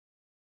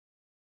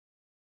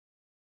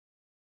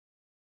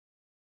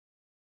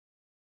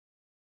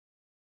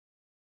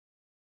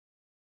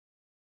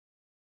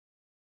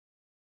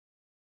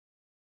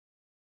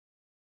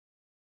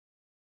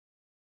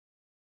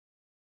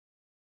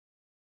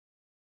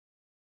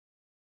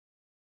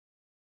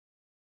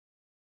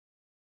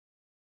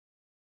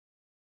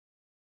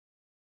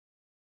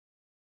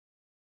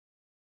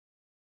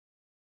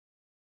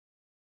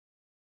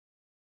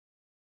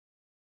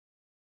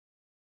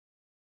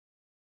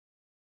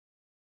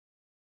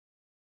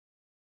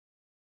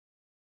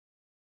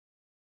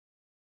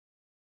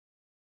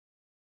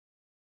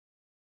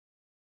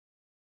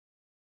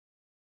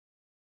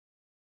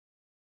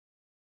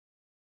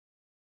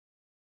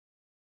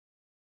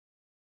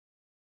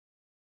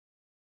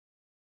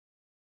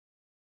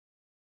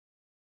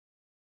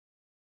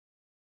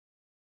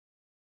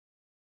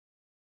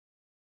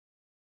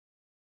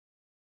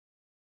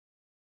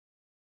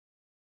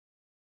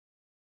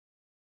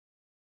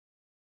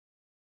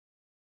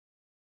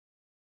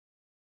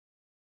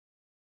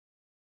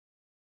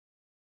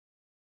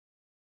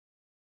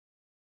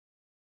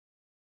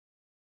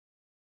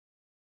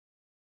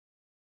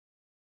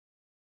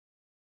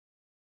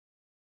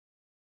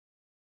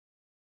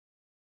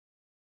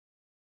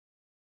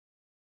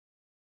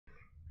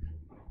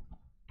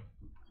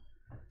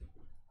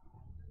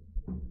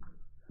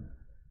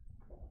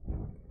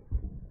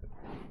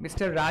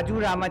Mr.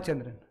 Raju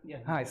Ramachandran.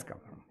 Yeah. It's come.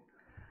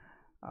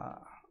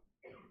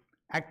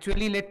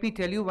 Actually, let me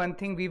tell you one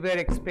thing. We were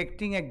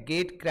expecting a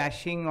gate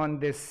crashing on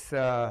this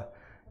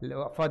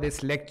for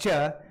this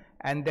lecture,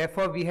 and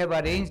therefore we have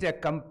arranged a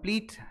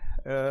complete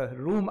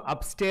room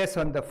upstairs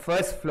on the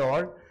first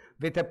floor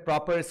with a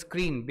proper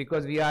screen,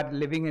 because we are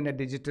living in a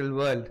digital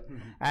world.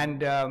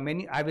 And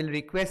I will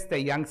request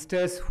the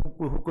youngsters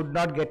who could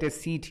not get a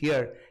seat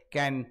here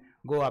can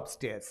go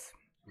upstairs.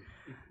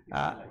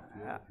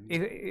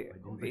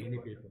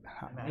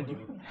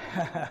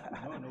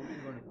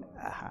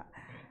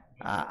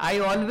 I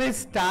always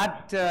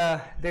start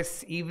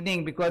this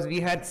evening, because we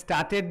had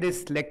started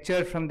this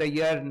lecture from the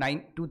year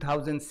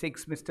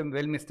 2006.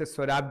 Mr.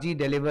 Sorabji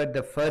delivered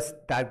the first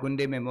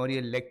Tarkunde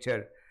Memorial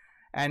Lecture,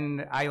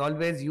 and I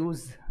always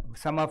use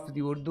some of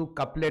the Urdu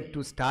couplet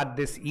to start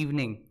this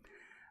evening.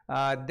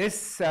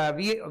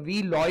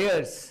 We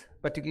lawyers,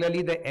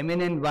 particularly the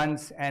eminent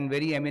ones and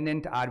very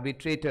eminent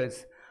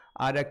arbitrators,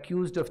 are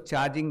accused of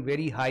charging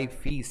very high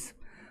fees.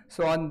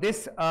 So on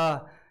this,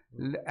 a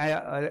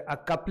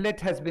couplet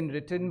has been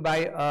written by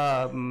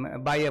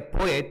a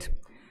poet,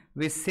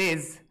 which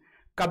says,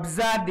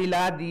 "Kabza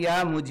dila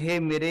diya mujhe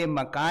mere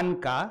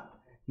makan ka,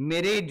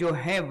 mere jo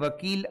hain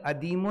wakil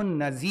adimun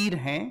nazir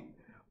hain,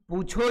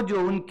 पूछो जो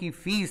उनकी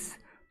fees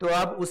तो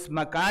अब उस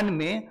मकान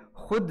में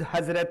खुद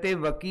हजरत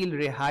वकील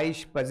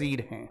रिहाइश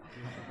पजीर हैं."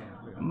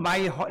 My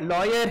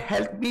lawyer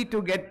helped me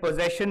to get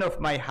possession of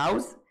my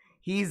house.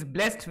 He is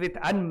blessed with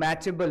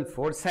unmatchable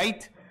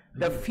foresight.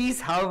 The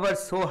fees, however,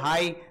 so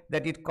high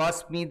that it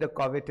cost me the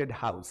coveted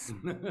house.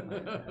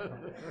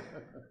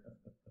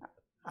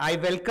 I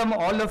welcome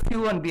all of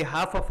you on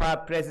behalf of our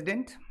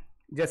President,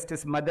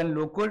 Justice Madan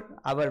Lokur,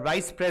 our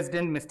Vice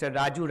President, Mr.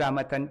 Raju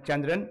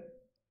Ramachandran,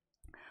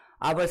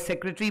 our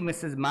Secretary,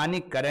 Mrs.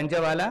 Manik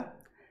Karanjawala,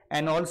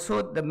 and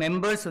also the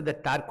members of the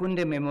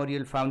Tarkunde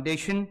Memorial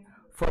Foundation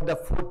for the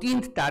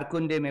 14th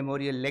Tarkunde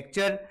Memorial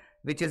Lecture,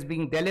 which is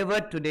being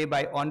delivered today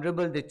by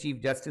Honorable the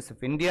Chief Justice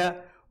of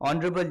India,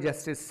 Honorable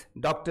Justice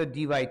Dr.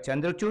 D.Y.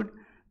 Chandrachud.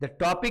 The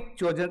topic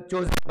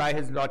chosen by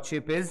His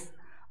Lordship is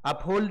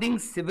Upholding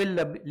Civil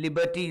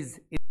Liberties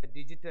in the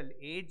Digital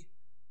Age,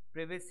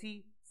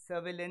 Privacy,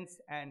 Surveillance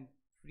and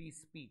Free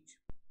Speech.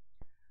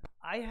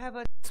 I have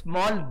a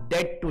small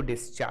debt to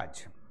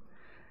discharge.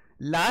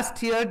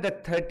 Last year, the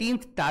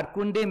 13th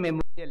Tarkunde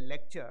Memorial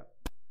Lecture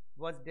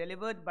was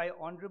delivered by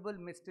Honorable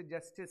Mr.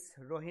 Justice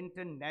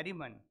Rohinton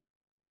Nariman.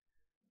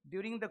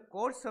 During the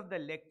course of the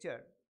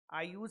lecture,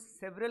 I used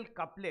several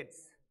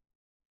couplets,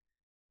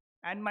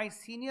 and my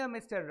senior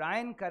Mr.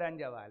 Ryan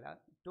Karanjawala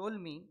told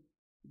me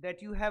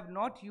that you have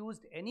not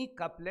used any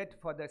couplet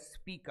for the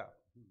speaker.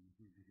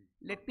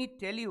 Let me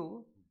tell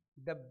you,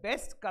 the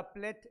best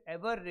couplet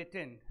ever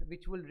written,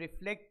 which will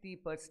reflect the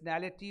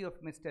personality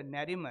of Mr.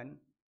 Nariman,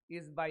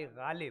 is by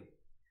Ghalib.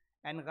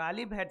 And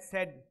Ghalib had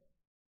said,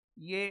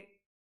 I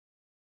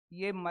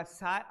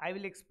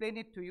will explain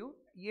it to you.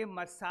 Ye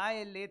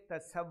masail-e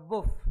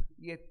tasawwuf,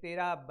 ye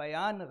tera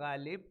bayan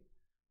Ghalib,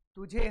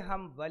 tujhe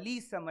hum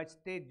wali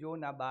samajhte jo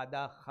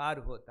nabada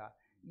khar hota.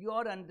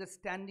 Your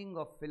understanding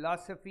of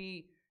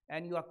philosophy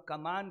and your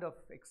command of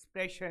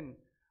expression,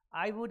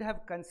 I would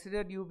have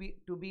considered you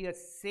to be a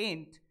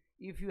saint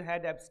if you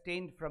had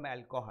abstained from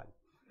alcohol.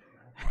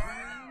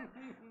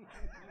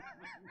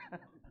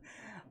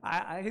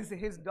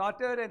 His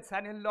daughter and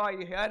son-in-law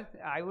here,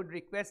 I would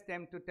request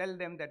them to tell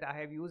them that I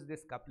have used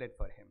this couplet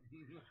for him.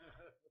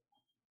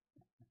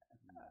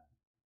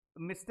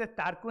 Mr.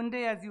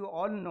 Tarkunde, as you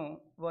all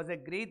know, was a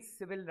great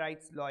civil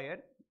rights lawyer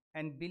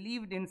and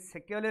believed in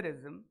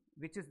secularism,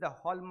 which is the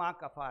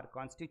hallmark of our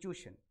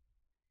constitution.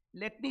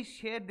 Let me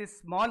share this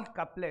small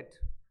couplet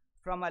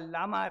from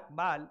Allama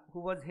Iqbal, who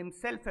was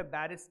himself a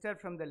barrister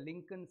from the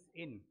Lincoln's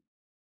Inn.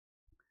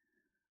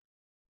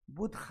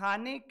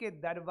 बुतखाने के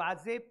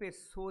दरवाजे पे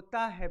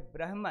सोता है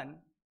ब्राह्मण,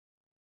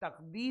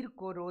 तकदीर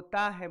को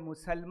रोता है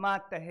मुसलमान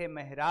तहे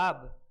महराब,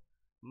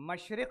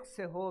 मशरिक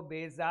से हो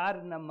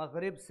बेजार न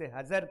मगरिब से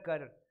हजर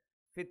कर,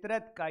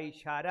 फितरत का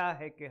इशारा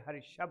है कि हर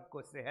शब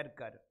को सहर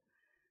कर.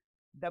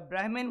 The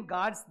Brahmin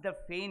guards the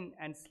fane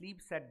and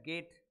sleeps at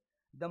gate.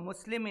 The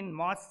Muslim in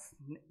mosque's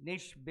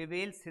niche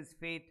bewails his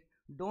fate.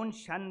 Don't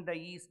shun the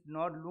east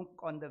nor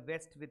look on the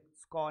west with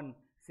scorn,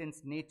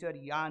 since nature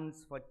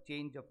yearns for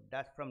change of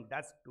dust from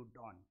dusk to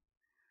dawn.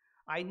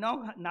 I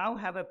now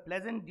have a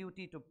pleasant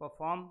duty to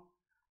perform.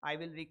 I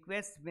will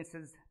request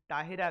Mrs.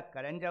 Tahira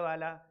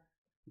Karanjawala,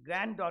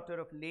 granddaughter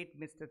of late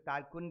Mr.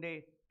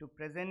 Tarkunde, to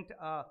present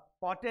a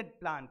potted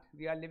plant.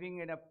 We are living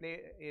in a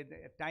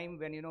time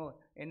when,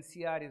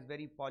 NCR is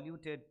very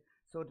polluted,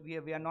 so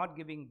we are not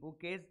giving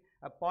bouquets.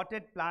 A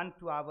potted plant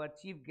to our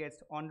chief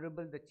guest,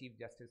 Honorable the Chief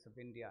Justice of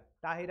India,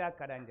 Tahira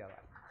Karanjawala.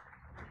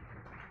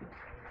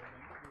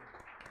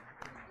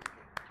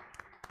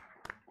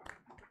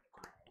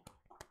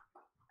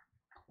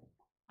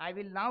 I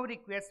will now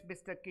request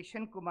Mr.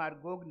 Kishan Kumar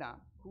Gogna,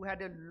 who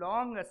had a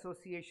long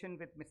association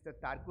with Mr.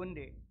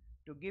 Tarkunde,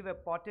 to give a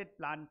potted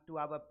plant to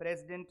our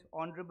President,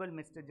 Honorable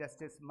Mr.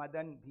 Justice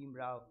Madan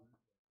Bhimrao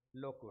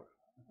Lokur.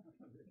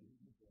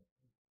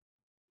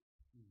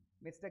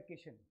 Mr.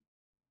 Kishan.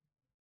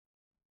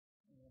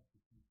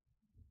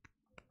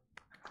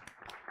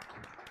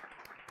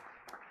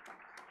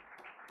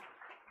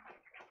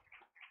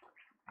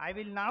 I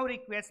will now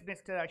request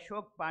Mr.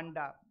 Ashok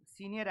Panda,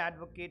 Senior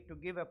Advocate, to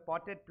give a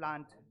potted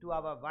plant to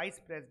our Vice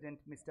President,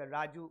 Mr.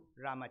 Raju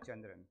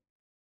Ramachandran.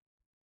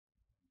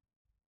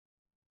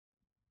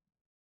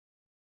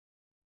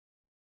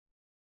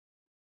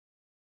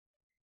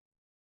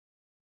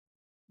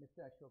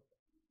 Mr. Ashok.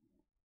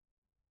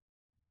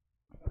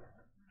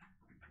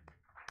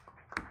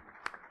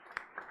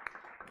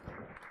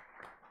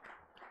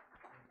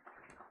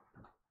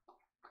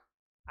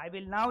 I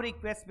will now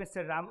request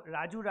Mr.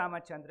 Raju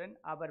Ramachandran,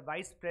 our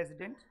Vice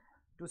President,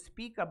 to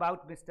speak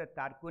about Mr.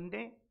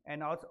 Tarkunde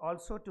and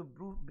also to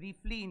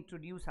briefly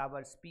introduce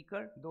our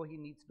speaker, though he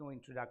needs no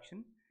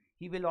introduction.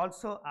 He will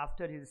also,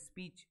 after his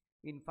speech,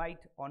 invite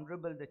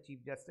Honorable the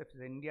Chief Justice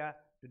of India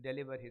to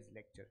deliver his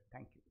lecture.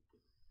 Thank you.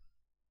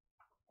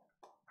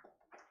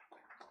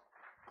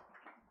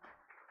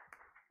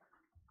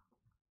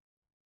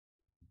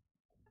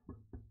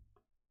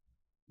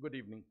 Good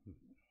evening.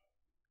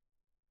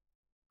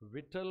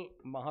 Vittal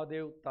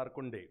Mahadev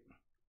Tarkunde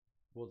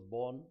was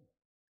born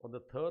on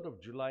the 3rd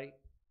of July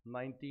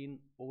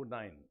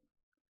 1909.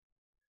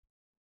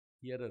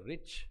 He had a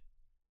rich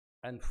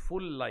and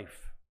full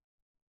life.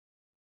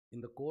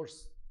 In the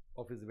course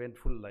of his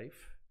eventful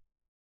life,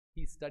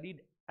 he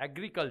studied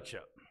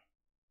agriculture,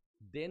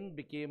 then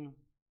became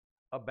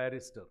a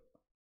barrister.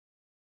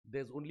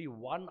 There's only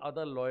one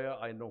other lawyer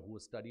I know who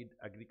studied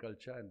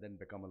agriculture and then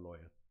became a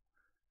lawyer.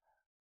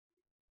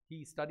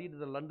 He studied at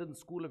the London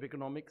School of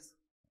Economics,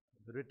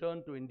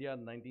 returned to India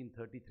in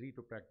 1933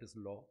 to practice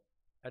law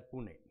at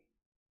Pune.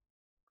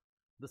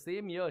 The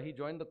same year, he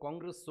joined the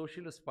Congress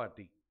Socialist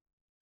Party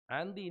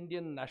and the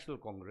Indian National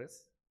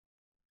Congress,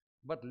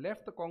 but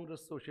left the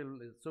Congress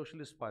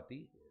Socialist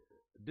Party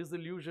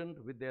disillusioned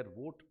with their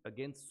vote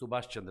against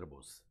Subhash Chandra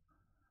Bose.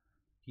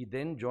 He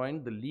then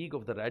joined the League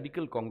of the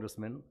Radical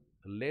Congressmen,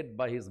 led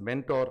by his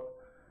mentor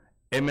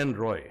M.N.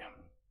 Roy.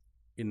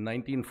 In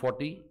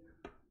 1940,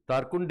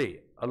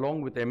 Tarkunde,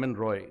 along with M.N.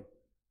 Roy,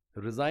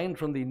 resigned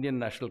from the Indian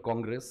National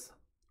Congress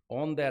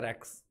on their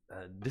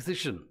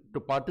decision to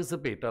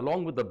participate,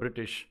 along with the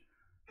British,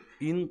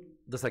 in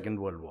the Second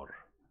World War.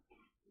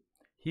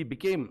 He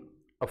became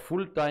a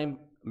full-time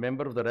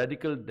member of the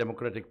Radical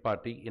Democratic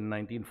Party in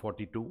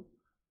 1942.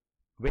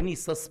 When he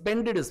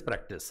suspended his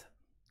practice,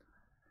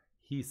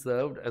 he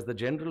served as the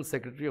General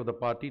Secretary of the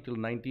party till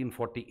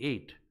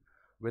 1948,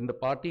 when the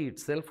party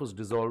itself was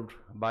dissolved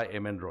by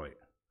M.N. Roy.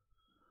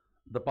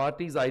 The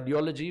party's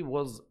ideology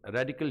was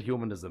radical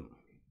humanism.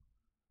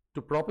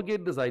 To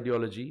propagate this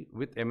ideology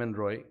with M.N.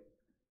 Roy,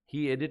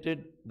 he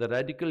edited the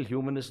Radical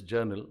Humanist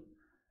Journal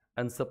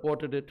and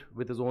supported it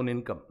with his own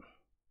income.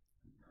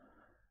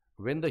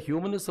 When the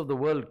humanists of the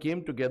world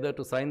came together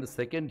to sign the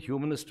Second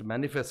Humanist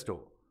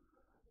Manifesto,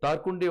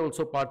 Tarkunde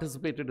also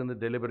participated in the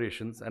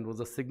deliberations and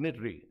was a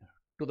signatory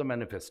to the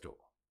manifesto.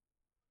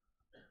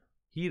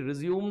 He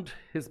resumed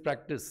his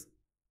practice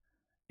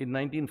in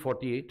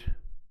 1948,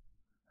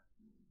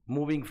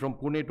 moving from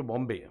Pune to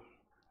Bombay.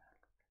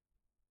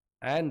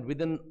 And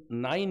within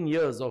 9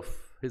 years of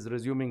his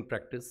resuming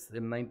practice,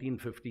 in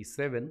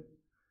 1957,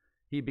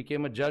 he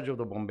became a judge of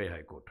the Bombay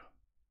High Court.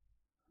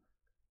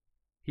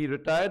 He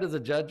retired as a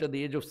judge at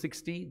the age of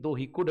 60, though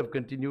he could have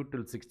continued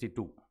till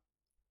 62.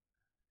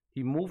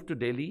 He moved to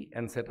Delhi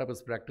and set up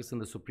his practice in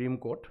the Supreme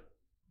Court.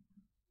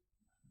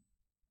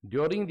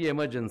 During the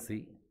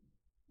emergency,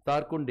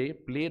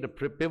 Tarkunde played a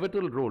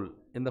pivotal role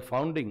in the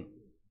founding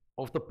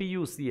of the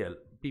PUCL,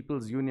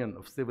 People's Union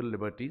of Civil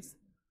Liberties,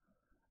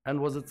 and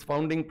was its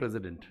founding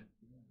president.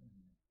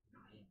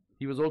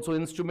 He was also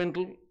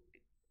instrumental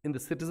in the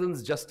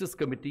Citizens Justice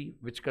Committee,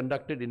 which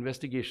conducted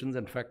investigations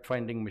and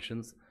fact-finding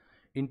missions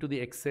into the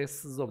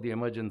excesses of the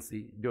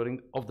emergency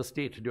of the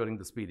state during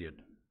this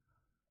period.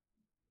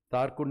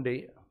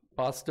 Tarkunde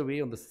passed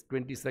away on the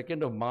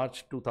 22nd of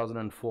March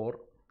 2004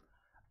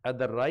 at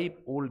the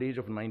ripe old age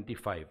of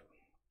 95.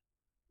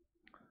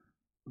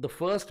 The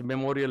first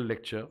memorial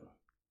lecture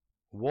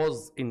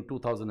was in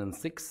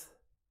 2006,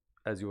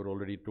 as you were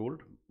already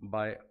told,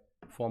 by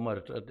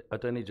former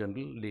Attorney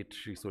General, late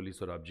Shri Soli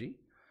Sorabji.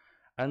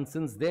 And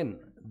since then,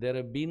 there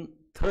have been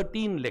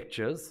 13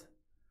 lectures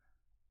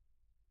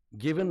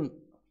given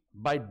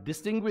by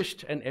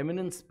distinguished and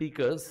eminent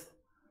speakers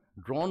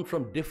drawn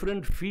from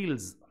different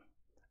fields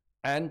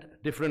and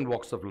different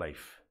walks of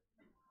life.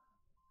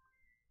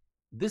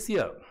 This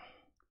year,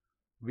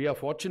 we are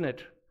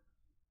fortunate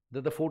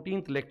that the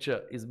 14th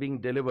lecture is being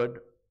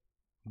delivered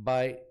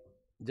by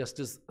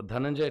Justice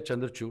Dhananjay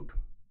Chandrachud,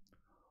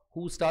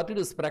 who started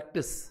his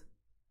practice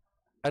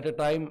at a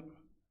time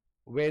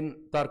when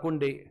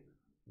Tarkunde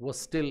was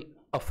still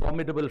a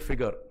formidable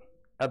figure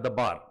at the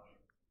bar.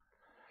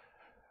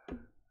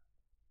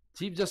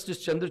 Chief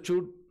Justice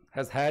Chandrachud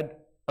has had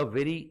a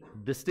very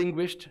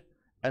distinguished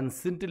and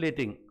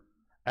scintillating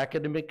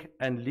academic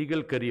and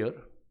legal career,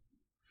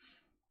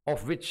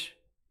 of which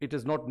it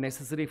is not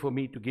necessary for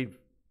me to give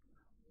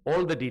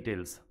all the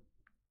details.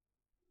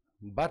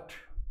 But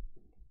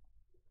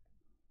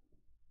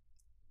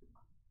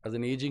As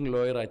an aging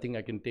lawyer, I think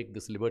I can take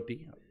this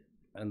liberty,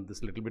 and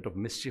this little bit of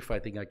mischief I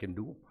think I can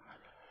do.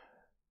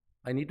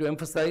 I need to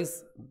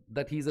emphasize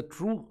that he's a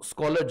true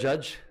scholar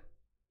judge,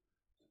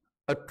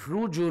 a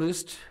true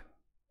jurist,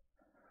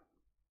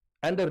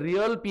 and a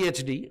real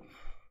PhD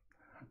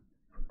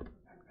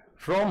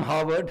from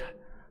Harvard.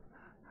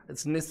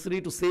 It's necessary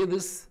to say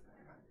this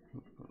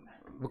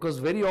because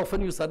very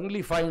often you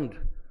suddenly find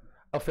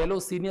a fellow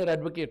senior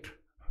advocate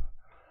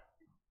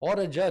or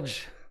a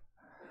judge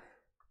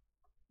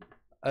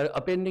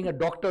appending a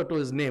doctor to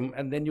his name,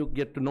 and then you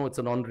get to know it's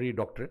an honorary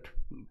doctorate.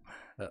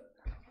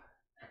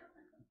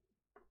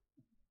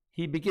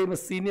 He became a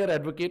senior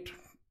advocate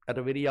at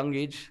a very young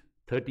age,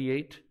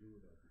 38,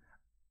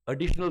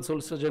 additional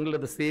Solicitor General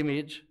at the same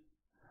age,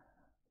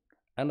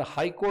 and a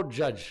High Court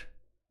judge,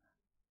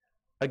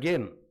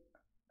 again,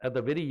 at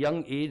the very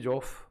young age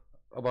of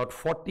about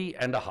 40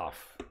 and a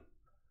half.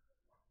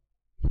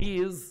 He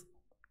is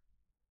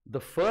the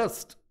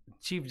first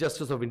Chief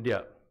Justice of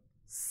India,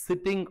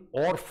 sitting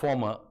or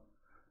former,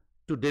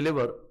 to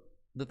deliver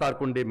the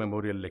Tarkunde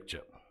Memorial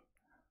Lecture.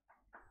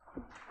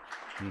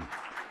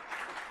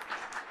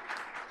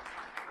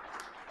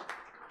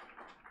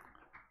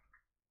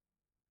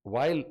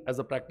 While as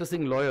a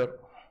practicing lawyer,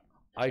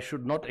 I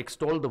should not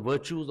extol the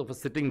virtues of a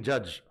sitting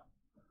judge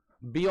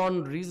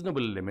beyond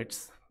reasonable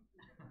limits,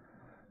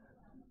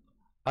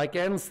 I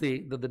can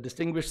say that the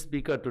distinguished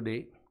speaker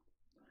today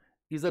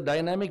is a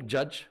dynamic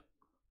judge,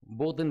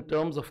 both in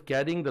terms of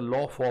carrying the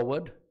law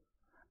forward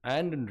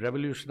and in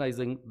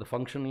revolutionizing the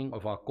functioning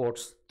of our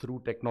courts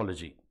through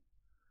technology.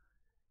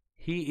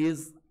 He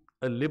is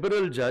a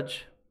liberal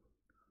judge,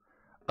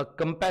 a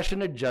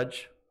compassionate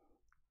judge,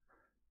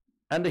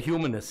 and a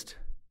humanist.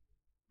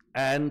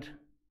 And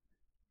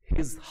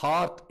his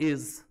heart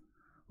is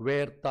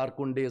where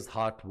Tarkunde's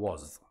heart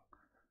was.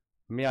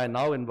 May I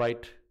now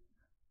invite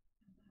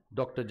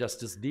Dr.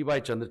 Justice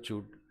D.Y.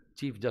 Chandrachud,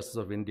 Chief Justice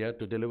of India,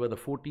 to deliver the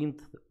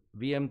 14th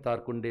V.M.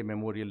 Tarkunde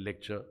Memorial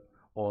Lecture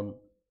on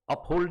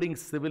Upholding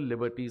Civil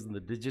Liberties in the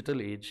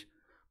Digital Age,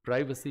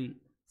 Privacy,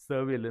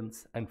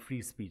 Surveillance, and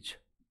Free Speech,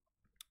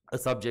 a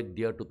subject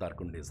dear to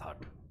Tarkunde's heart.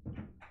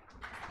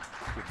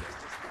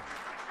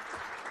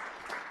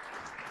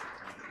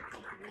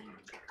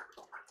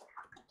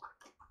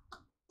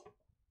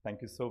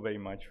 Thank you so very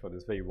much for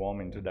this very warm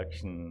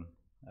introduction,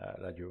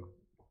 Raju.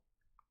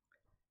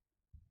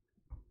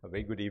 A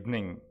very good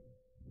evening,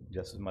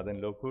 Justice Madan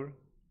Lokur,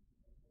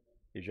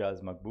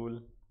 Ijaz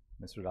Maqbool,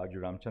 Mr. Raju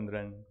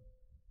Ramchandran,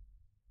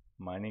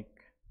 Manik,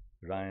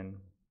 Ryan,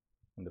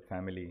 and the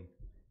family,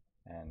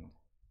 and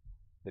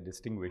the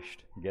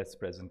distinguished guests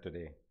present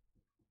today.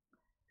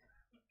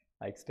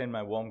 I extend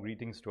my warm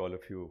greetings to all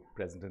of you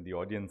present in the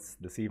audience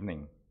this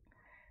evening.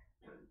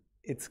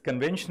 It's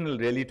conventional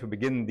really to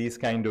begin these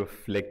kind of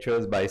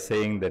lectures by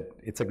saying that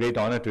it's a great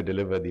honor to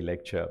deliver the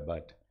lecture,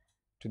 but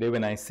today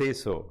when I say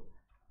so,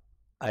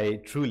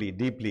 I truly,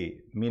 deeply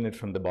mean it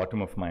from the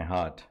bottom of my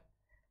heart,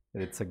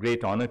 that it's a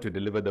great honor to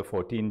deliver the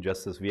 14th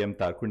Justice V.M.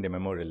 Tarkunde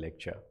Memorial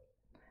Lecture.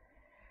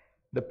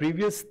 The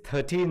previous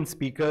 13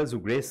 speakers who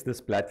graced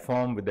this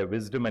platform with their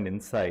wisdom and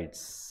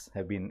insights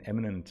have been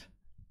eminent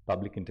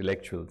public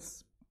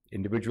intellectuals,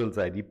 individuals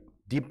I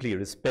deeply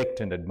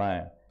respect and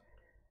admire.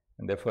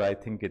 And therefore, I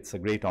think it's a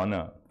great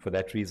honor for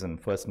that reason,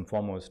 first and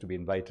foremost, to be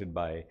invited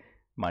by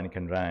Manik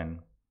and Ryan.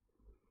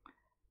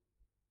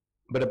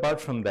 But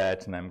apart from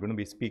that, and I'm going to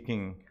be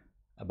speaking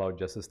about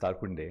Justice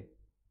Tarkunde,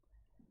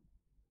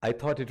 I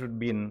thought it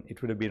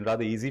would have been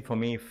rather easy for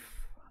me if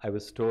I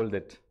was told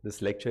that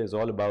this lecture is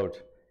all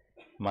about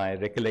my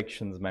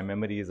recollections, my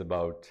memories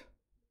about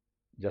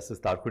Justice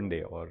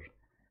Tarkunde, or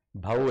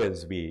Bhau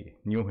as we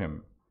knew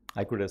him.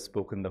 I could have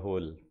spoken the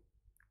whole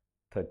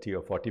 30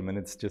 or 40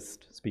 minutes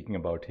just speaking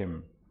about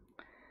him.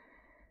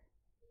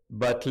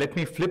 But let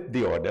me flip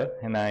the order,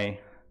 and I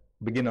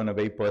begin on a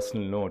very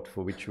personal note,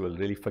 for which you will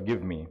really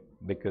forgive me,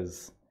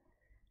 because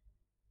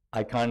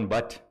I can't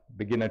but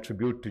begin a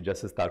tribute to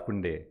Justice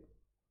Tarkunde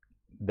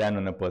than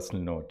on a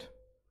personal note.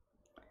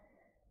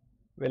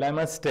 Well, I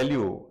must tell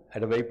you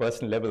at a very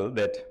personal level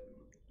that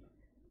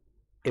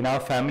in our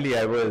family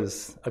I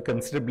was a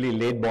considerably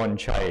late-born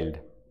child.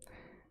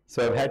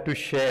 So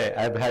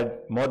I've had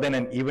more than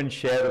an even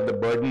share of the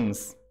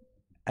burdens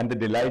and the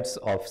delights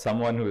of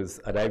someone who has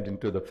arrived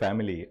into the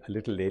family a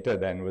little later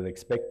than was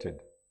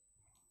expected.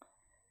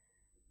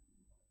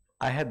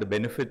 I had the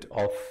benefit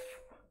of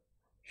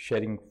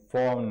sharing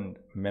fond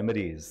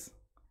memories.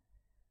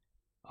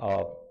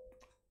 Bhau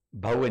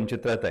and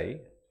Chitratai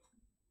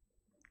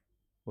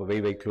were very,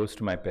 very close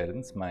to my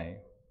parents. My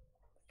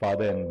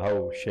father and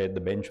Bhau shared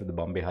the bench of the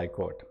Bombay High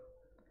Court.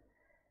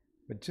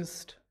 But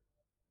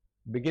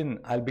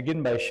I'll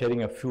begin by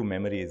sharing a few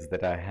memories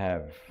that I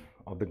have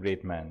of the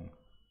great man.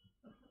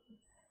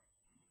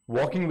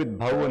 Walking with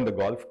Bhau on the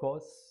golf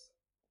course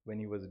when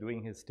he was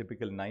doing his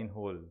typical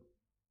 9-hole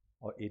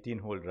or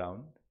 18-hole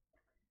round,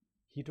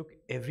 he took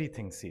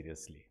everything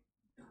seriously.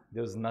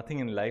 There was nothing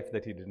in life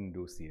that he didn't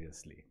do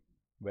seriously,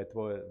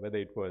 whether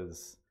it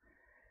was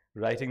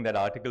writing that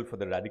article for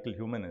the Radical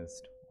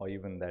Humanist or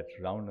even that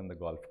round on the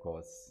golf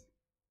course.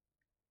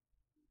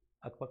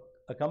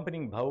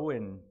 accompanying Bhau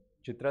and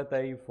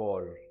Chitratai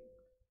for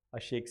a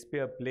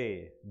Shakespeare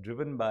play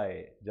driven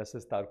by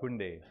Justice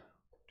Tarkunde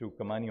to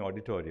Kamani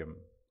Auditorium.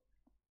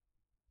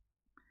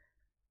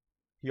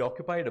 He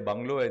occupied a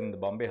bungalow in the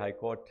Bombay High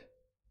Court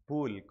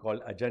pool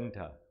called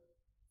Ajanta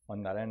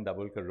on Narayan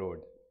Dabholkar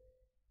Road.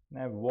 And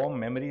I have warm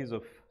memories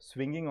of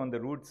swinging on the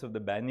roots of the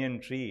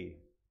banyan tree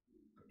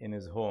in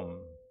his home.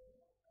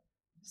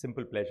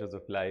 Simple pleasures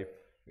of life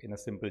in a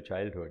simple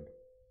childhood.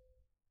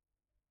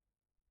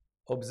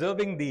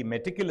 Observing the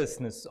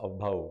meticulousness of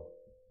Bhau,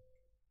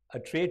 a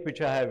trait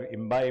which I have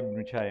imbibed,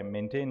 which I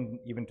maintain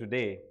even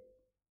today,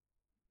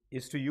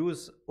 is to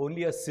use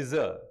only a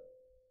scissor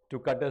to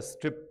cut a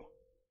strip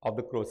of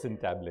the crocin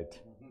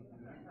tablet.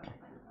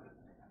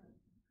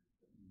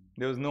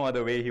 There was no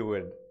other way he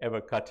would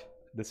ever cut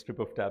the strip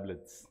of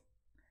tablets.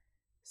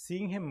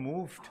 Seeing him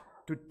moved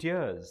to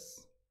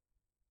tears,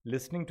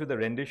 listening to the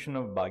rendition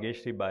of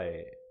Bhageshri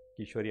by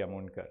Kishori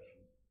Amonkar.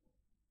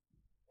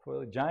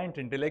 For the giant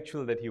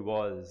intellectual that he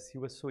was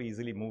so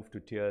easily moved to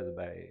tears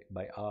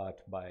by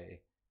art, by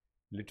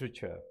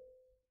literature.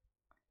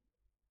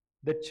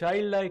 The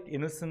childlike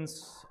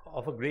innocence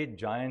of a great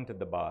giant at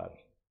the bar.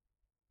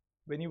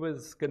 When he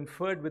was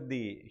conferred with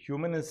the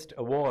Humanist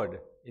Award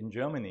in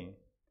Germany,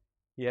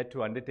 he had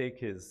to undertake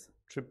his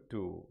trip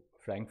to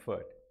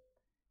Frankfurt.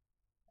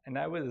 And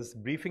I was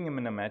briefing him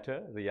in a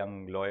matter, as a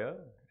young lawyer,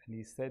 and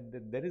he said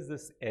that there is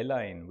this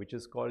airline which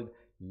is called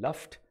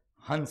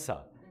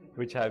Lufthansa,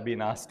 which I have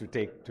been asked to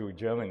take to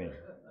Germany.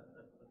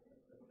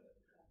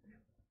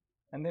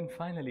 And then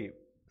finally,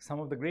 some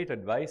of the great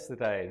advice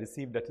that I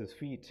received at his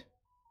feet,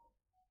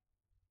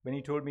 when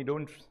he told me,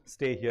 don't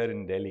stay here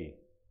in Delhi.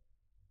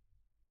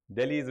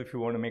 Delhi is if you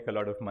want to make a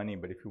lot of money,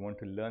 but if you want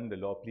to learn the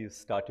law, please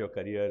start your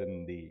career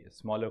in the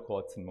smaller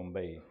courts in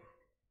Mumbai.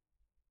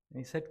 And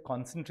he said,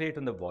 concentrate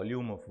on the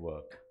volume of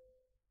work.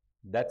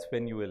 That's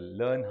when you will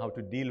learn how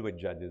to deal with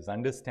judges,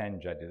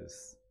 understand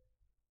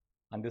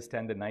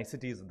the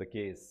niceties of the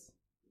case,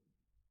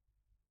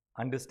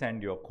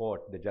 understand your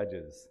court, the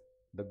judges,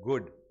 the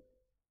good,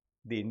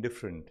 the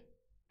indifferent,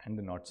 and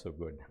the not so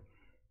good.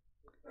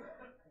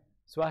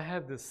 So I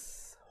have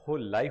this whole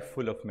life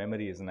full of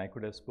memories, and I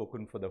could have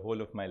spoken for the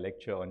whole of my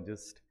lecture on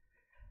just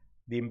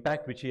the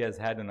impact which he has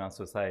had on our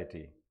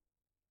society.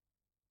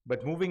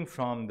 But moving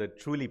from the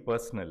truly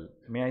personal,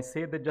 may I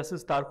say that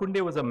Justice Tarkunde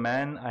was a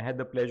man I had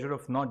the pleasure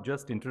of not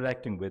just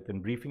interacting with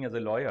and briefing as a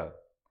lawyer,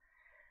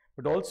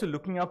 but also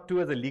looking up to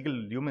as a legal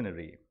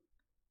luminary.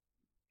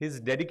 His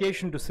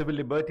dedication to civil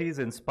liberties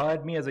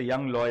inspired me as a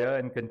young lawyer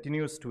and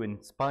continues to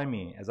inspire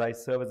me as I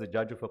serve as a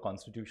judge of a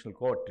constitutional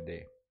court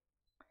today.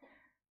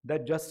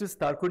 That Justice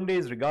Tarkunde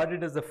is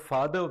regarded as the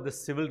father of the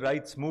civil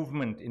rights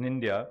movement in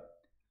India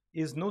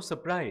is no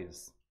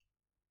surprise.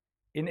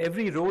 In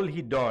every role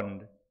he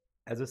donned,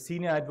 as a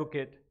senior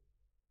advocate,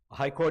 a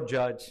high court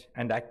judge,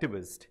 and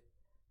activist,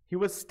 he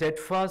was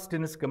steadfast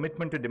in his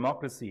commitment to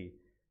democracy,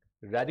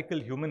 radical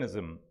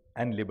humanism,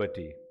 and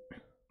liberty.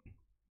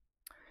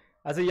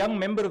 As a young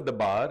member of the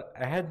bar,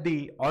 I had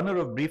the honor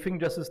of briefing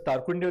Justice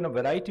Tarkunde on a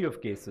variety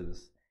of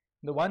cases.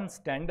 The one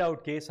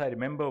standout case I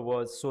remember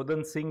was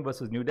Sodan Singh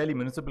versus New Delhi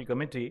Municipal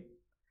Committee,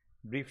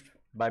 briefed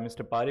by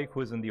Mr. Parekh,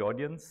 who is in the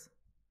audience.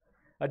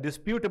 A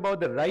dispute about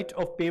the right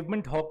of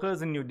pavement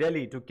hawkers in New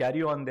Delhi to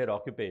carry on their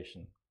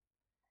occupation.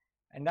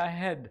 And I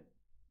had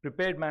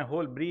prepared my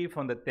whole brief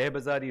on the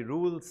Tehbazari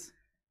rules,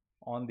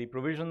 on the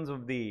provisions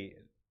of the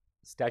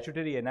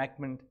statutory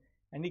enactment,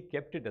 and he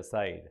kept it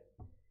aside.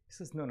 He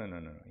says, no.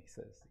 He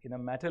says, in a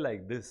matter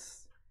like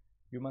this,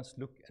 you must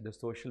look at the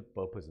social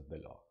purpose of the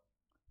law.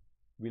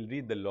 We'll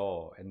read the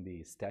law and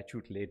the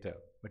statute later,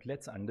 but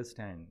let's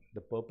understand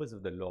the purpose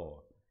of the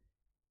law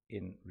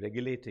in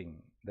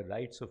regulating the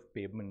rights of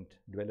pavement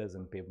dwellers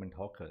and pavement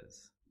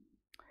hawkers.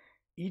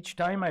 Each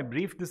time I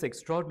briefed this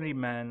extraordinary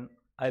man,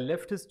 I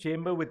left his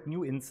chamber with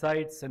new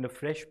insights and a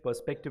fresh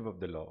perspective of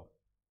the law.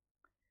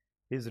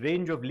 His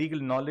range of legal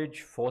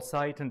knowledge,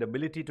 foresight, and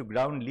ability to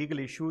ground legal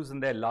issues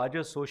in their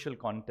larger social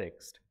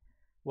context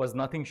was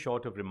nothing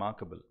short of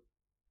remarkable.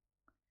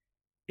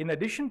 In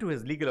addition to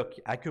his legal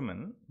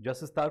acumen,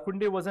 Justice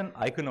Tarkunde was an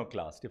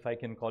iconoclast, if I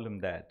can call him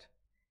that,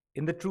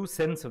 in the true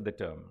sense of the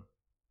term.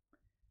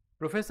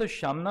 Professor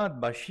Shamnath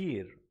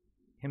Bashir,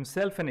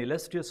 himself an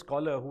illustrious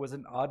scholar who was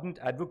an ardent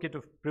advocate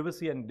of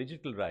privacy and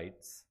digital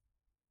rights,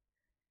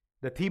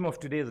 the theme of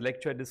today's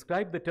lecture,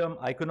 described the term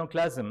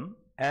iconoclasm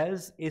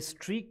as a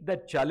streak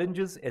that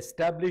challenges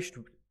established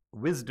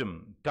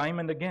wisdom time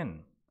and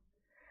again,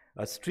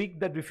 a streak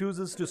that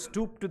refuses to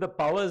stoop to the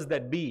powers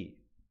that be,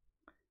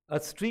 a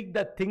streak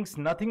that thinks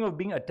nothing of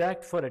being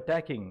attacked for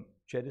attacking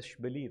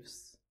cherished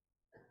beliefs.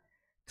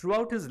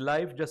 Throughout his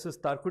life, Justice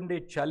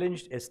Tarkunde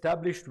challenged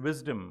established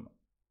wisdom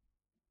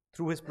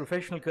through his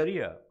professional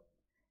career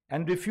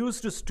and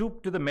refused to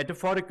stoop to the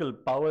metaphorical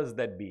powers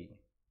that be.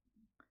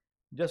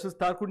 Justice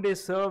Tarkunde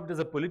served as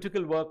a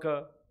political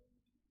worker,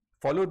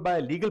 followed by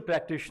a legal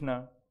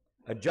practitioner,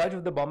 a judge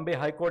of the Bombay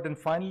High Court, and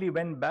finally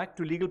went back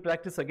to legal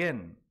practice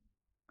again.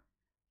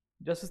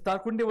 Justice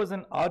Tarkunde was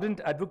an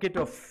ardent advocate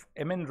of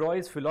M.N.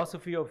 Roy's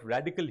philosophy of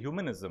radical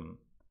humanism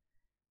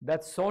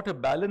that sought a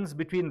balance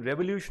between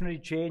revolutionary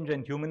change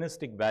and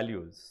humanistic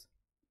values.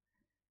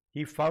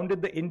 He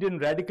founded the Indian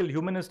Radical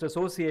Humanist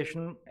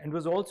Association and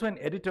was also an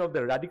editor of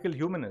the Radical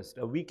Humanist,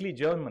 a weekly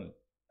journal.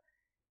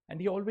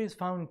 And he always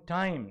found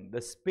time,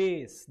 the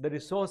space, the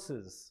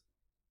resources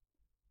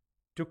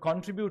to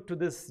contribute to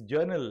this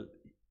journal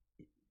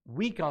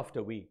week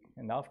after week.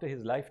 And after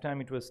his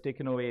lifetime, it was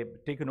taken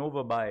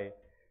over by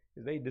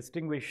his very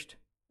distinguished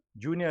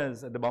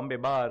juniors at the Bombay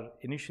Bar,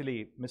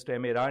 initially Mr.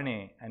 M.A.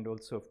 Rane and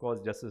also, of course,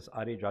 Justice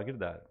R.A.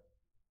 Jagirdar.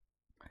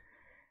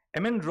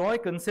 M.N. Roy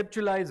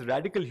conceptualized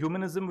radical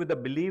humanism with the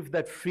belief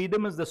that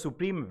freedom is the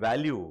supreme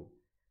value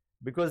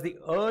because the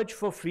urge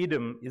for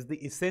freedom is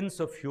the essence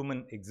of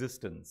human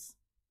existence.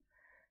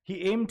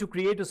 He aimed to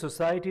create a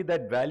society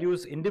that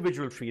values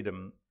individual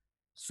freedom,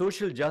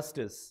 social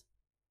justice,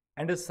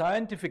 and a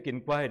scientific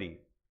inquiry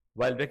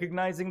while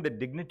recognizing the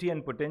dignity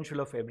and potential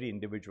of every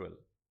individual.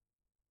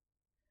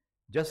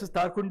 Justice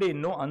Tarkunde,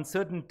 in no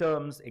uncertain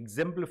terms,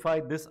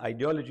 exemplified this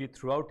ideology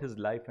throughout his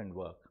life and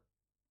work.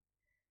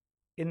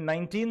 In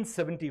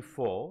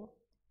 1974,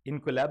 in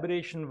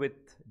collaboration with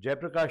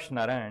Jayaprakash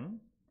Narayan,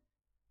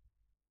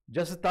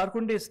 Justice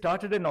Tarkunde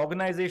started an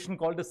organization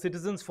called the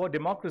Citizens for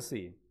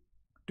Democracy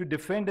to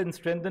defend and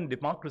strengthen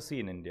democracy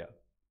in India.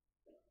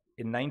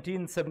 In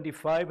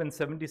 1975 and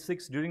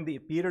 76, during the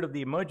period of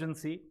the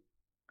emergency,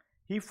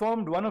 he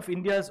formed one of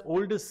India's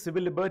oldest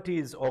civil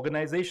liberties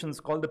organizations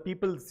called the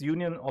People's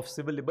Union of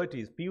Civil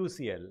Liberties,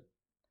 PUCL,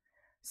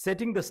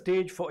 setting the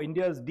stage for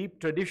India's deep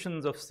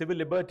traditions of civil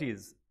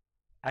liberties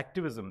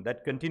activism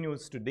that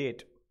continues to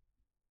date.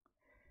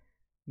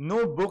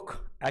 No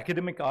book,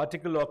 academic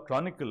article or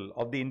chronicle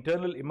of the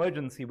internal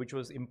emergency which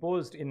was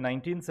imposed in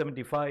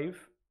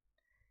 1975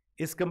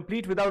 is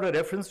complete without a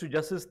reference to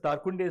Justice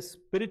Tarkunde's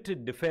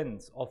spirited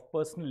defense of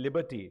personal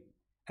liberty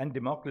and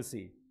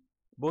democracy,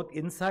 both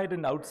inside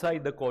and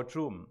outside the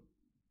courtroom.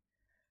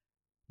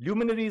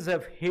 Luminaries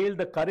have hailed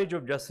the courage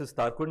of Justice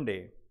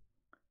Tarkunde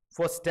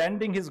for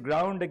standing his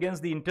ground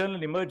against the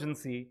internal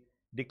emergency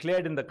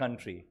declared in the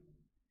country.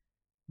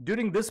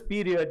 During this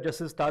period,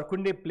 Justice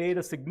Tarkunde played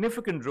a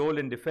significant role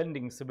in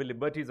defending civil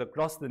liberties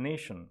across the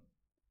nation.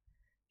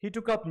 He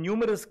took up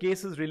numerous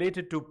cases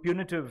related to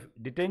punitive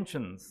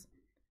detentions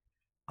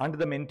under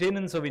the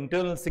Maintenance of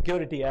Internal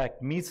Security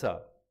Act,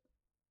 MISA,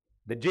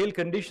 the jail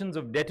conditions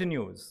of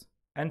detainees,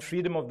 and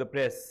freedom of the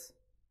press.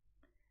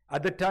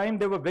 At the time,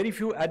 there were very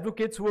few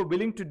advocates who were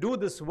willing to do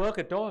this work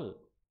at all.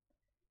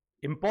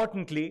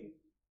 Importantly,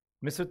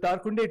 Mr.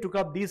 Tarkunde took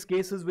up these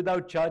cases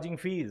without charging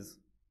fees.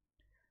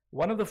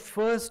 One of the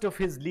first of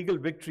his legal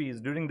victories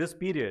during this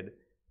period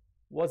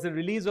was the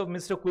release of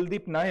Mr.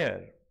 Kuldeep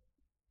Nair,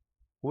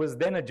 who was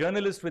then a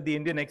journalist with the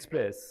Indian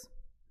Express,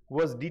 who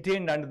was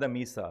detained under the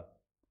MISA.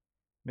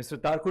 Mr.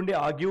 Tarkunde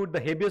argued the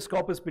habeas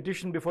corpus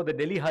petition before the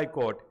Delhi High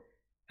Court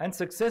and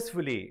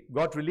successfully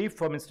got relief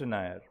for Mr.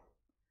 Nair.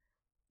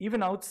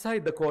 Even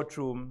outside the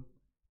courtroom,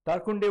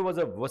 Tarkunde was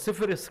a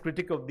vociferous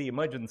critic of the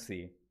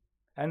emergency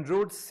and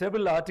wrote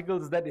several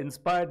articles that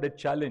inspired the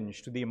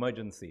challenge to the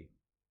emergency.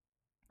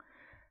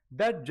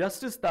 That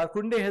Justice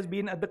Tarkunde has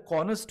been at the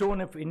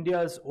cornerstone of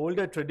India's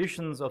older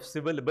traditions of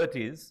civil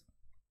liberties,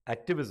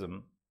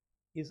 activism,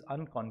 is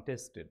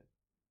uncontested.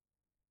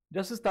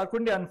 Justice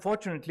Tarkunde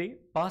unfortunately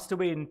passed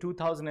away in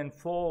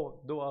 2004,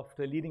 though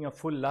after leading a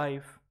full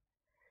life,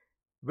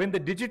 when the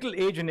digital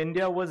age in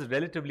India was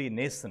relatively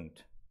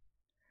nascent.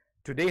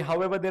 Today,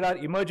 however, there are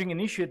emerging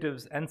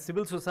initiatives and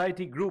civil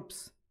society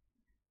groups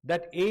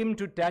that aim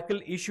to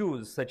tackle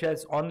issues such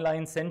as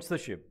online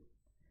censorship,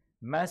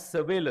 mass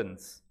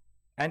surveillance,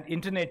 and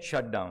internet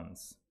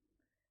shutdowns.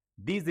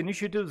 These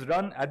initiatives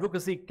run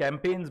advocacy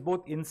campaigns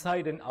both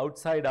inside and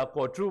outside our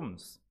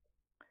courtrooms.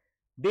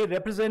 They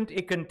represent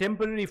a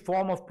contemporary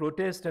form of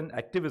protest and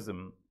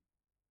activism,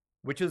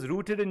 which is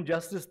rooted in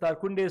Justice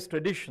Tarkunde's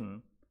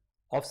tradition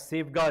of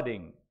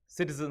safeguarding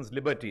citizens'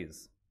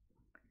 liberties.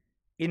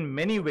 In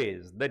many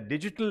ways, the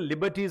digital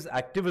liberties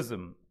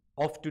activism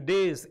of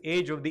today's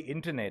age of the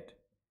internet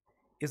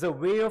is a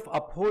way of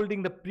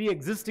upholding the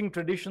pre-existing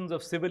traditions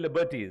of civil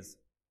liberties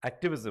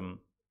activism,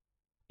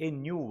 a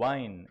new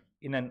wine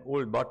in an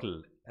old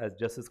bottle, as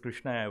Justice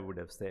Krishnaiyer would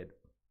have said.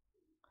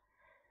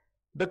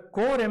 The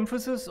core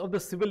emphasis of the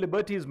civil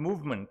liberties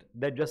movement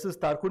that Justice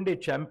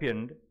Tarkunde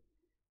championed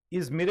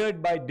is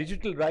mirrored by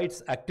digital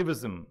rights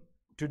activism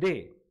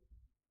today.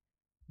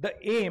 The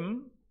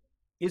aim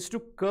is to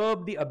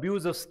curb the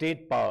abuse of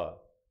state power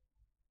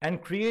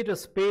and create a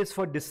space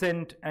for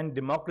dissent and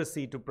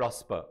democracy to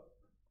prosper.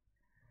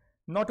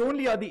 Not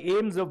only are the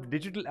aims of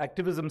digital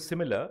activism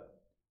similar,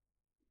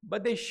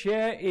 but they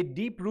share a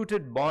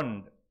deep-rooted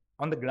bond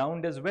on the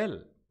ground as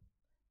well.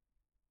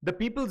 The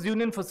People's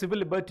Union for Civil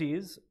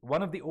Liberties,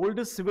 one of the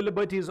oldest civil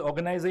liberties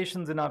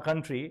organizations in our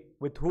country,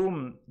 with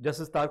whom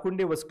Justice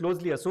Tarkunde was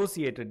closely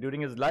associated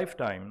during his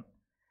lifetime,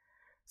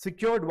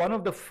 secured one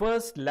of the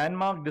first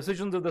landmark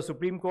decisions of the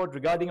Supreme Court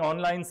regarding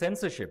online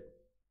censorship.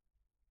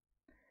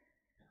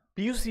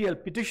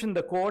 TUCL petitioned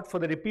the court for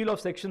the repeal of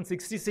Section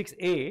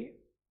 66A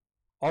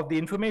of the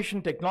Information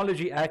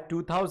Technology Act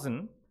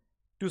 2000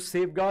 to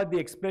safeguard the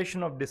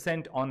expression of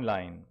dissent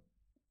online.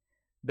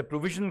 The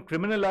provision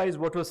criminalized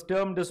what was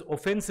termed as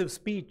offensive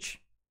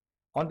speech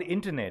on the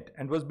internet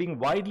and was being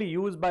widely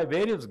used by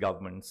various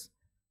governments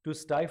to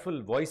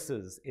stifle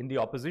voices in the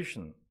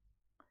opposition.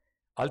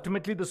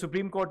 Ultimately, the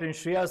Supreme Court in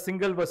Shreya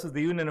Singhal versus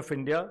the Union of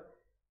India,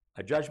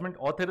 a judgment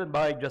authored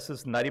by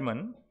Justice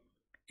Nariman,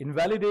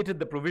 invalidated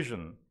the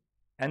provision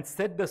and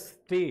set the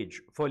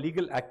stage for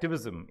legal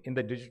activism in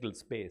the digital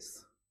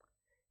space.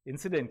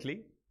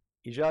 Incidentally,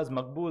 Ijaz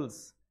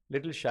Maqbool's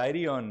little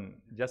shairi on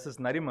Justice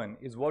Nariman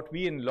is what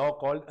we in law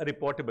call a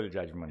reportable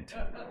judgment.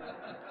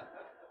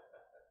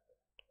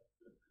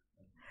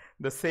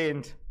 The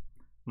saint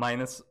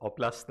minus or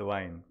plus the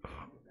wine.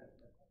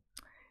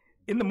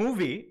 In the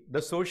movie,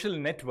 The Social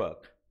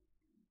Network,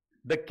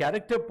 the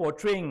character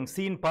portraying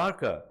Sean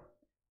Parker,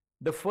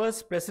 the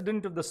first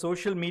president of the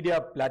social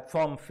media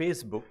platform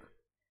Facebook,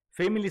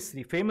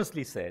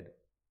 famously said,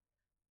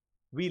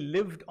 "We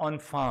lived on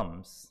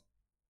farms,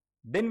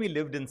 then we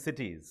lived in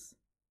cities,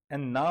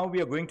 and now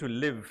we are going to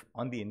live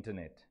on the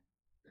internet."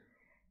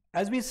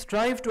 As we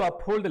strive to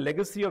uphold the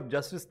legacy of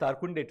Justice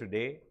Tarkunde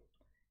today,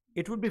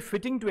 it would be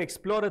fitting to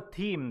explore a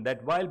theme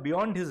that, while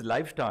beyond his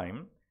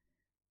lifetime,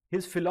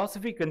 his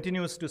philosophy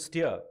continues to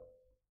steer.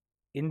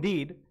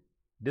 Indeed,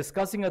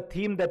 discussing a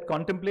theme that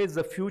contemplates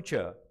the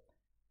future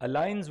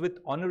aligns with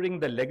honoring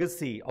the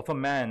legacy of a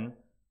man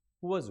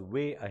who was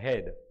way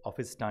ahead of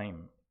his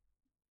time.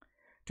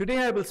 Today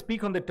I will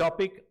speak on the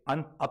topic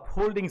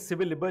upholding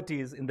civil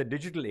liberties in the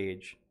digital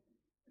age,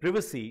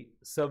 privacy,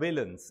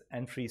 surveillance,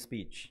 and free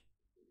speech.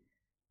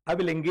 I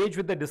will engage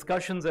with the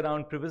discussions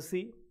around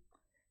privacy,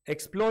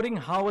 exploring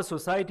how a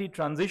society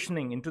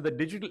transitioning into the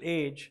digital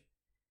age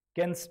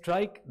can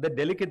strike the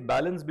delicate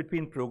balance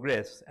between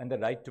progress and the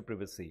right to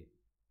privacy.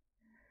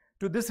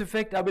 To this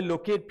effect, I will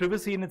locate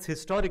privacy in its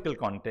historical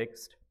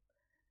context,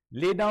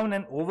 lay down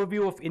an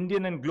overview of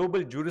Indian and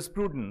global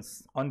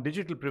jurisprudence on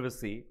digital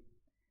privacy,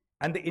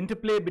 and the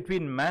interplay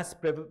between mass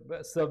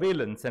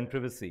surveillance and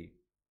privacy.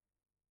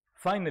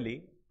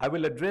 Finally, I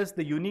will address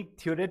the unique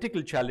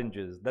theoretical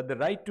challenges that the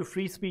right to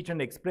free speech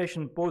and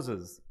expression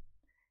poses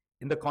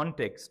in the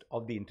context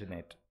of the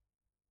internet.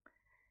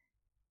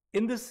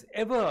 In this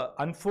ever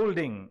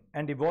unfolding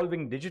and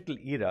evolving digital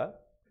era,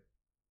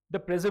 the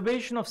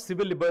preservation of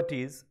civil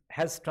liberties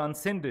has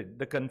transcended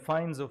the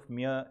confines of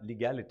mere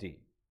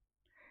legality.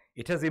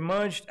 It has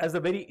emerged as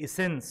the very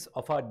essence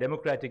of our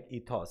democratic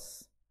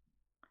ethos.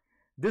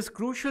 This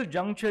crucial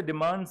juncture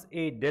demands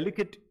a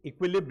delicate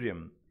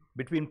equilibrium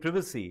between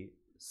privacy,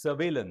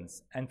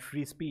 surveillance, and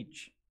free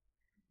speech,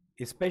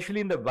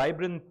 especially in the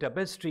vibrant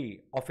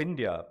tapestry of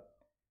India,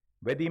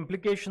 where the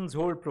implications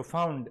hold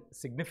profound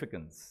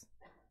significance.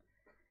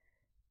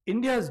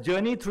 India's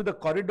journey through the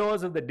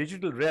corridors of the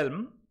digital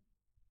realm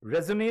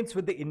resonates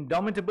with the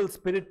indomitable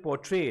spirit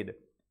portrayed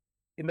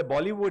in the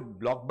Bollywood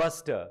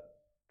blockbuster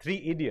 3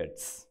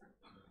 Idiots.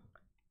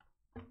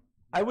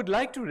 I would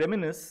like to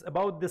reminisce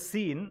about the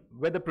scene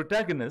where the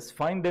protagonists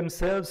find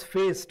themselves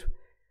faced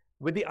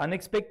with the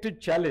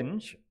unexpected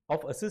challenge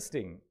of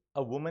assisting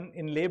a woman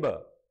in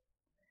labor,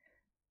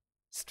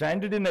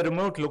 stranded in a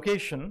remote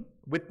location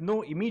with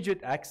no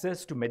immediate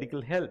access to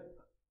medical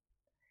help.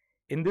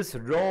 In this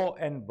raw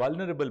and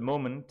vulnerable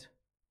moment,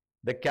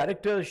 the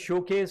characters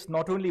showcase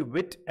not only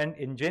wit and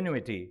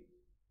ingenuity,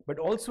 but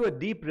also a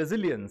deep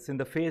resilience in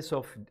the face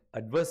of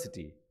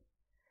adversity.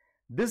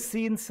 This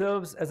scene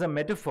serves as a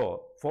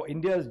metaphor for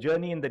India's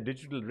journey in the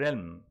digital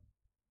realm,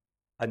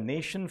 a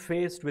nation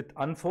faced with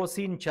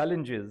unforeseen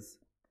challenges,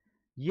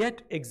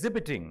 yet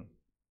exhibiting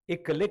a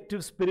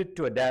collective spirit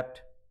to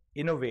adapt,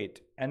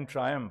 innovate, and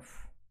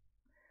triumph.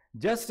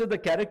 Just as the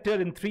character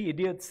in 3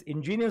 Idiots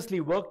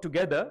ingeniously work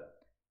together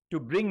to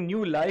bring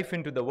new life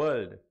into the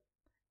world,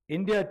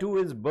 India too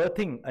is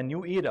birthing a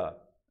new era,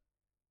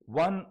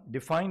 one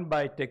defined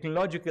by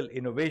technological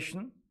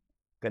innovation,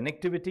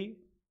 connectivity,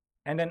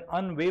 and an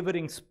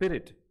unwavering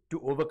spirit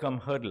to overcome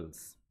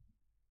hurdles.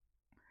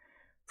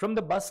 From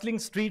the bustling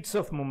streets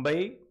of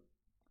Mumbai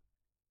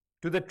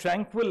to the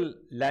tranquil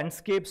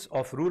landscapes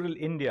of rural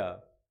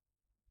India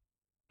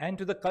and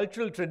to the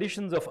cultural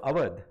traditions of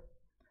Awadh,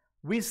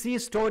 we see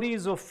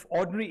stories of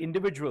ordinary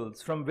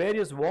individuals from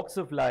various walks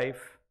of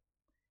life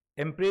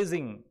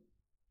embracing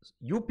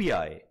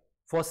UPI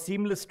for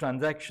seamless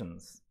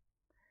transactions.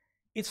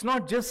 It's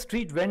not just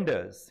street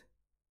vendors.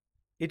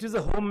 It is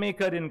a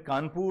homemaker in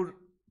Kanpur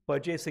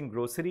purchasing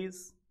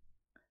groceries,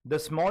 the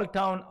small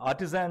town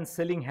artisan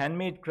selling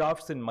handmade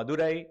crafts in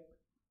Madurai,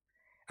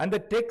 and the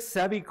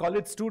tech-savvy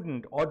college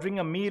student ordering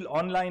a meal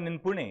online in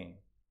Pune,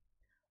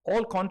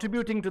 all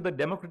contributing to the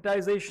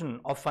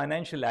democratization of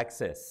financial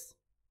access.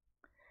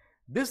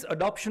 This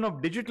adoption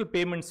of digital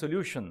payment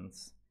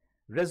solutions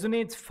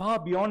resonates far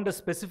beyond a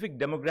specific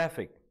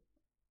demographic.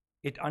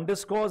 It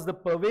underscores the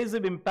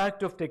pervasive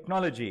impact of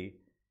technology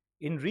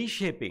in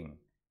reshaping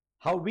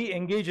how we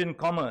engage in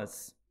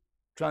commerce,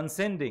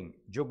 transcending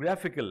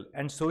geographical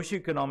and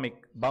socioeconomic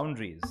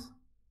boundaries.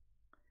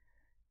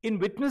 In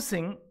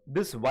witnessing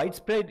this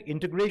widespread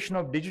integration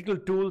of digital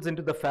tools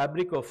into the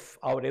fabric of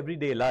our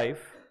everyday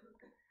life,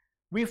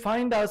 we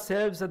find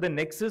ourselves at the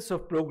nexus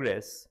of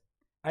progress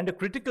and a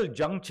critical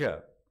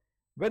juncture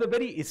where the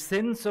very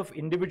essence of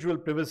individual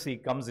privacy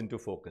comes into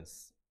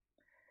focus.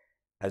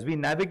 As we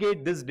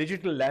navigate this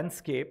digital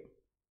landscape,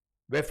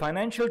 where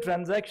financial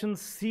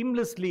transactions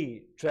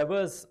seamlessly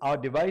traverse our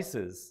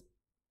devices,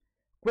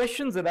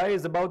 questions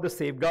arise about the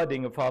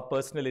safeguarding of our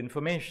personal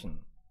information.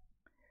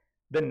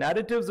 The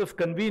narratives of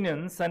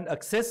convenience and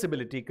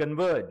accessibility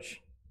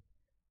converge.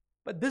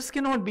 But this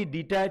cannot be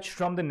detached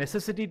from the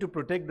necessity to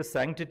protect the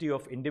sanctity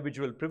of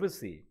individual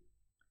privacy.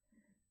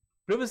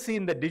 Privacy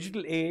in the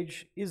digital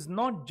age is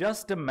not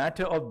just a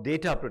matter of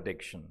data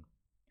protection.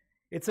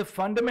 It's a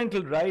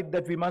fundamental right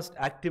that we must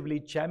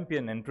actively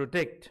champion and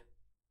protect.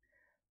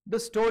 The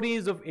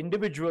stories of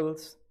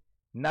individuals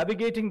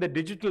navigating the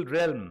digital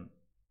realm,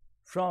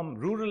 from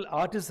rural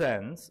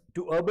artisans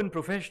to urban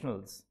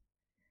professionals,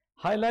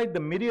 highlight the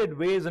myriad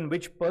ways in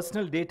which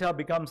personal data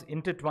becomes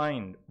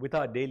intertwined with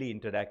our daily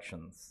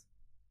interactions.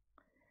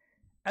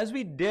 As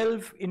we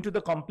delve into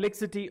the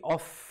complexity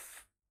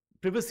of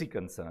privacy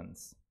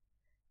concerns,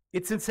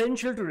 it's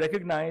essential to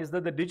recognize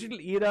that the digital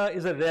era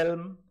is a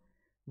realm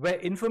where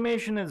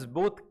information is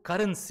both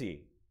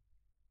currency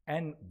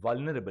and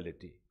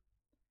vulnerability.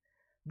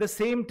 The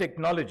same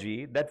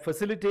technology that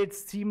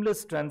facilitates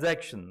seamless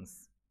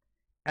transactions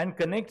and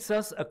connects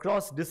us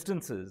across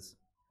distances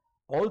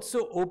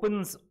also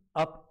opens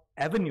up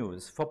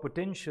avenues for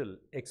potential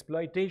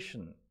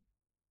exploitation.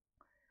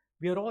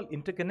 We are all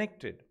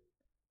interconnected.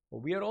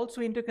 We are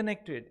also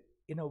interconnected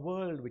in a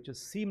world which is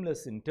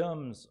seamless in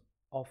terms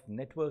of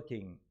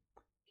networking,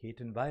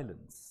 hate and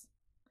violence.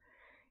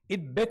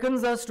 It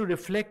beckons us to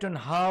reflect on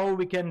how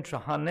we can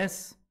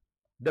harness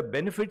the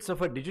benefits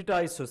of a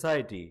digitized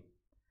society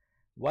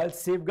while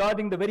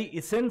safeguarding the very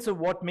essence of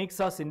what makes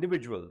us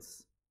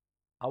individuals,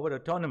 our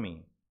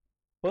autonomy,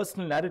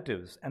 personal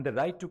narratives, and the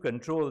right to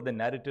control the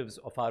narratives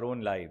of our own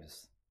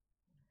lives.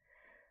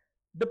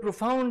 The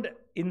profound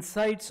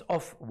insights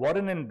of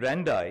Warren and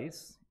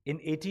Brandeis in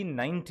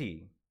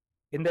 1890,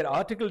 in their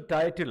article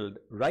titled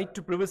Right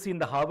to Privacy in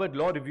the Harvard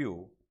Law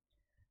Review,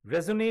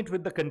 resonate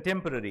with the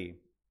contemporary,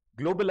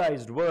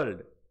 globalized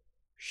world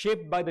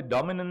shaped by the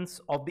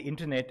dominance of the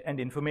internet and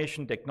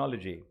information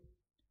technology.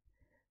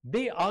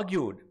 They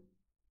argued,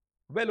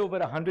 well over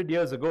 100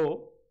 years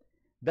ago,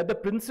 that the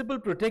principle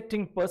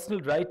protecting personal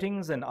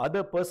writings and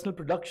other personal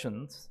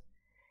productions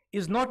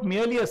is not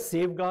merely a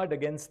safeguard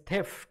against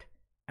theft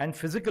and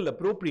physical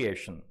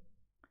appropriation,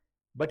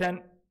 but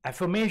an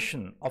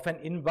affirmation of an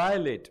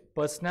inviolate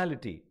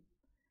personality.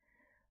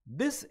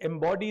 This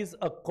embodies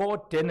a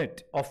core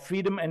tenet of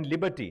freedom and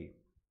liberty,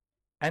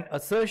 an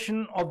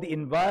assertion of the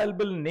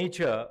inviolable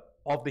nature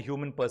of the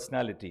human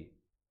personality.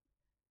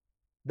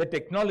 The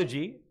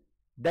technology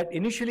that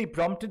initially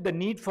prompted the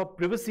need for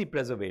privacy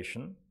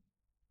preservation,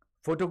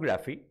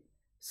 photography,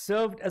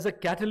 served as a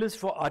catalyst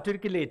for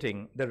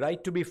articulating the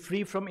right to be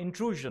free from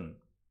intrusion.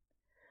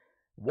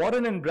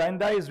 Warren and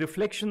Brandeis'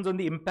 reflections on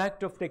the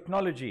impact of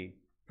technology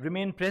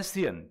remain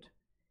prescient,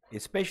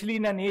 especially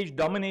in an age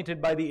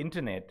dominated by the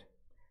internet,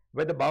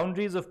 where the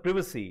boundaries of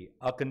privacy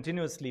are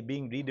continuously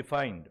being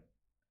redefined.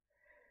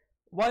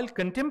 While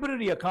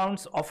contemporary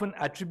accounts often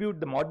attribute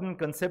the modern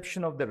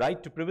conception of the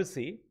right to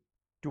privacy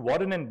to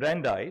Warren and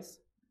Brandeis,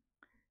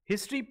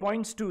 history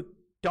points to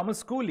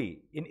Thomas Cooley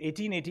in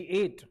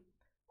 1888,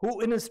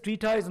 who in his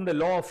treatise on the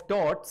law of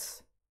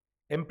torts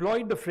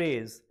employed the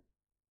phrase,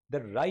 the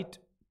right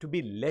to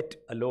be let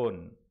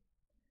alone.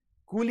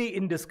 Cooley,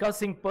 in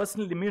discussing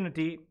personal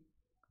immunity,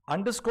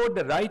 underscored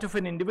the right of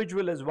an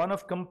individual as one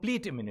of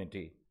complete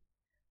immunity,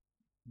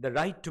 the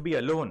right to be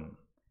alone.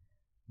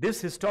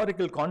 This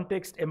historical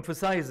context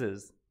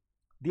emphasizes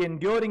the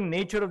enduring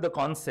nature of the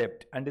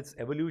concept and its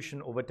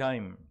evolution over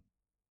time.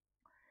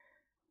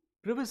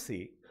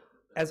 Privacy,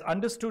 as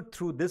understood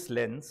through this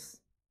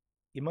lens,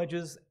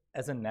 emerges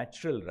as a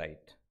natural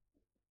right,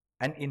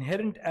 an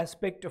inherent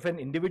aspect of an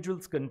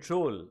individual's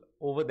control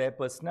over their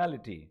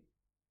personality.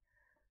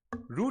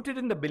 Rooted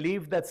in the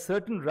belief that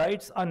certain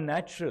rights are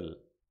natural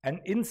and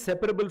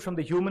inseparable from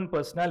the human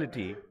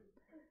personality,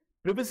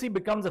 privacy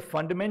becomes a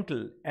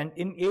fundamental and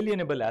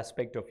inalienable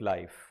aspect of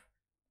life.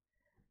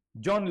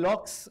 John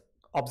Locke's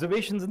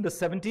observations in the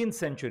 17th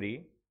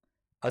century,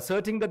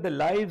 asserting that the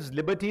lives,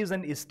 liberties,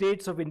 and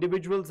estates of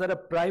individuals are a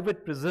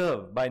private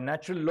preserve by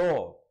natural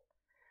law,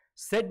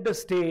 set the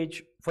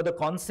stage for the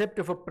concept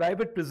of a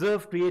private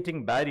preserve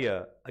creating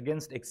barrier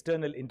against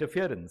external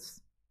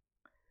interference.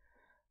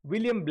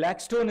 William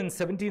Blackstone in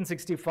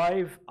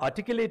 1765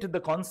 articulated the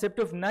concept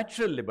of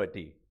natural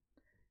liberty,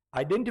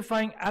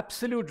 identifying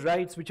absolute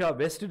rights which are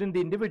vested in the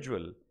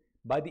individual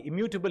by the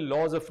immutable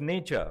laws of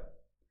nature.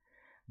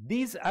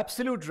 These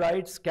absolute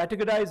rights,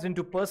 categorized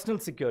into personal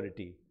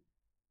security,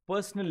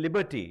 personal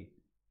liberty,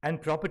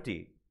 and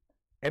property,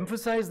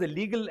 emphasize the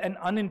legal and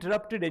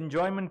uninterrupted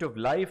enjoyment of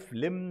life,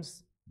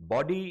 limbs,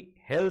 body,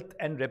 health,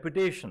 and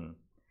reputation,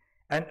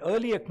 an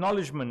early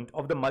acknowledgement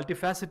of the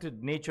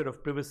multifaceted nature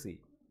of privacy.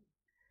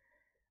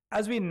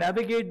 As we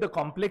navigate the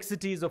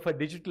complexities of a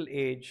digital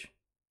age,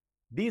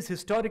 these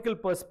historical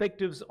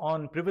perspectives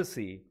on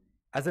privacy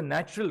as a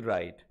natural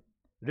right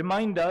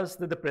remind us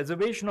that the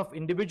preservation of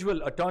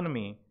individual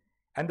autonomy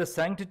and the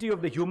sanctity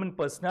of the human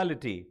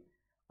personality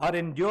are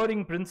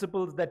enduring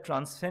principles that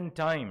transcend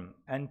time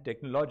and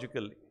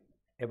technological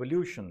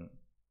evolution.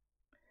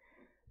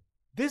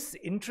 This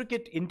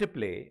intricate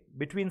interplay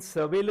between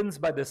surveillance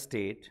by the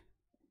state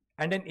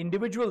and an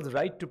individual's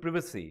right to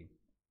privacy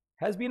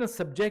has been a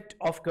subject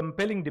of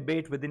compelling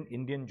debate within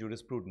Indian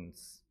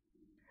jurisprudence.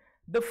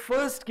 The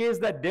first case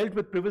that dealt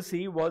with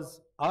privacy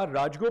was R.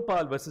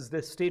 Rajgopal versus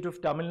the state of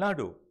Tamil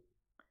Nadu.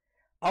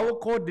 Our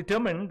court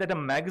determined that a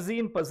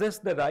magazine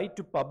possessed the right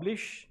to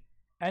publish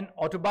an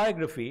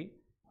autobiography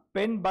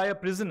penned by a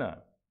prisoner,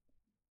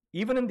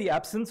 even in the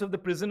absence of the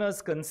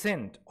prisoner's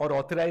consent or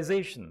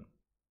authorization.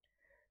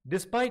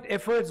 Despite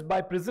efforts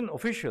by prison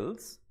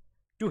officials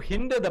to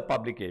hinder the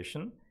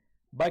publication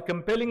by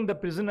compelling the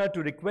prisoner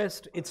to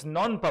request its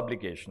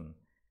non-publication,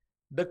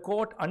 the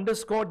court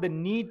underscored the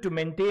need to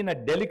maintain a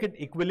delicate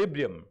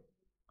equilibrium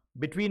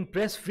between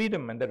press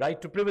freedom and the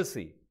right to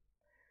privacy.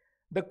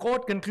 The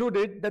court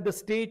concluded that the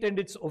state and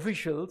its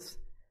officials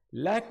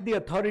lacked the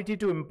authority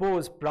to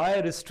impose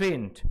prior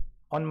restraint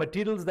on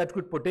materials that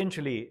could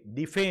potentially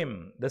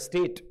defame the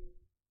state.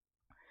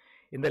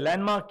 In the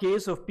landmark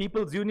case of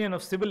People's Union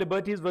of Civil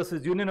Liberties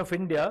versus Union of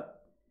India,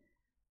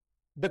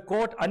 the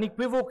court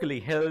unequivocally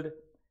held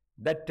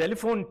that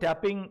telephone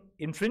tapping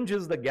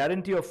infringes the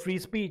guarantee of free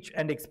speech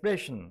and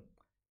expression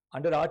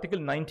under Article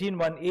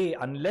 19(1)(a)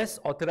 unless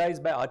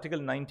authorized by Article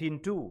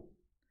 19(2).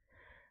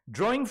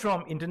 Drawing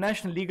from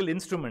international legal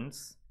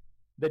instruments,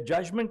 the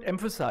judgment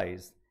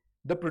emphasized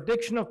the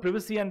protection of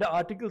privacy under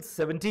Article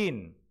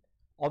 17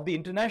 of the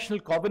International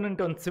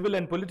Covenant on Civil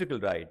and Political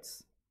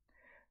Rights.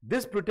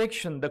 This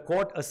protection, the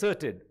court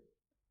asserted,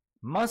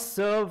 must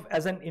serve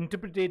as an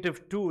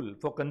interpretative tool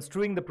for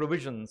construing the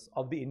provisions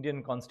of the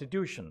Indian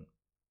Constitution.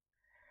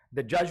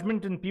 The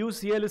judgment in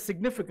PUCL is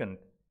significant,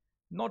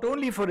 not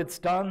only for its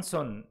stance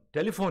on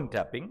telephone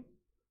tapping,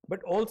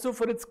 but also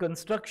for its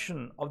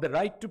construction of the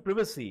right to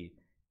privacy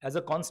as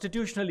a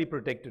constitutionally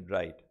protected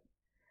right.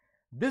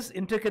 This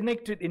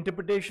interconnected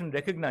interpretation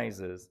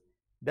recognizes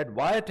that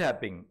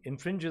wiretapping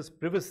infringes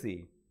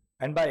privacy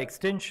and, by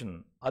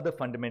extension, other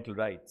fundamental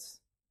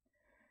rights.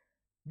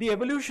 The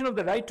evolution of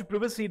the right to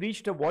privacy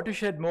reached a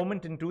watershed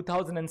moment in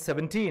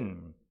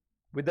 2017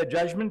 with the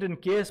judgment in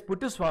K.S.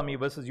 Puttaswamy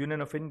versus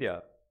Union of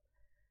India.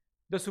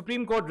 The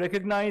Supreme Court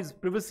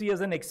recognized privacy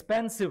as an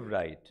expansive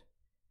right,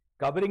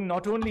 covering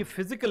not only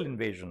physical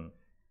invasion,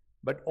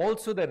 but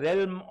also the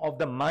realm of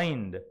the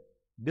mind,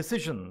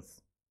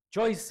 decisions,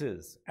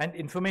 choices, and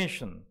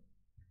information.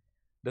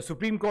 The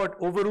Supreme Court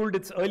overruled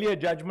its earlier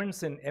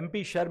judgments in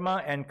MP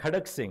Sharma and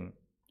Khadak Singh,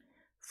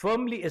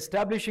 firmly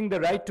establishing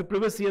the right to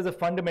privacy as a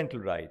fundamental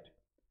right.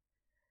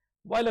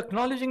 While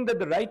acknowledging that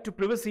the right to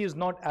privacy is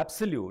not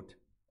absolute,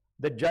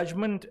 the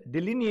judgment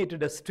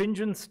delineated a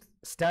stringent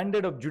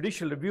standard of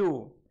judicial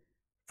review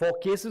for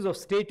cases of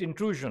state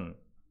intrusion,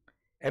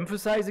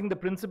 emphasizing the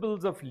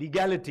principles of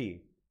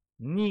legality,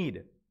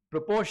 need,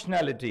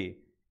 proportionality,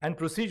 and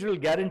procedural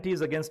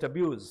guarantees against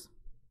abuse.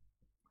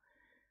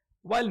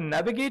 While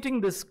navigating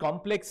this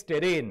complex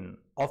terrain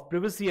of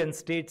privacy and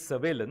state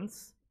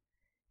surveillance,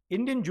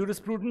 Indian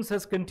jurisprudence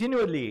has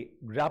continually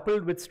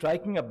grappled with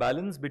striking a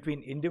balance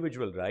between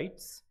individual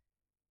rights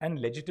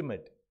and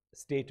legitimate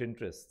state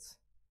interests.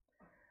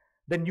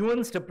 The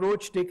nuanced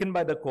approach taken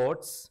by the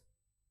courts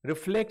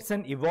reflects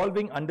an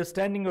evolving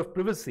understanding of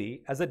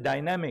privacy as a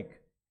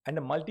dynamic and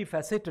a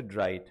multifaceted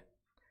right,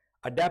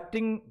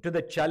 adapting to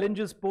the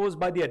challenges posed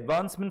by the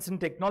advancements in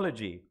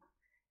technology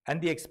and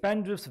the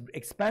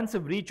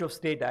expansive reach of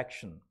state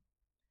action.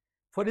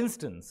 For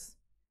instance,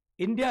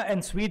 India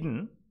and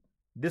Sweden,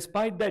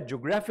 despite their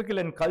geographical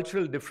and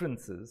cultural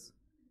differences,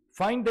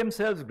 find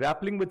themselves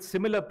grappling with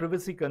similar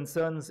privacy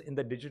concerns in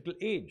the digital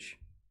age.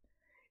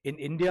 In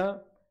India,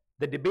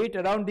 the debate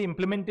around the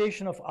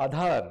implementation of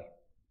Aadhaar,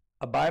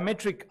 a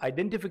biometric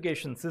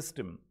identification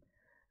system,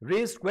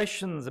 raised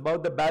questions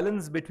about the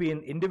balance between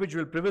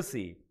individual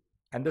privacy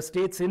and the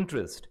state's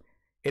interest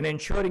in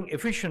ensuring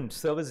efficient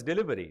service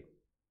delivery.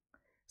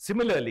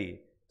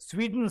 Similarly,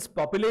 Sweden's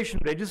population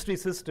registry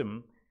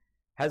system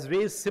has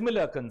raised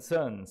similar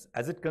concerns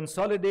as it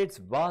consolidates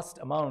vast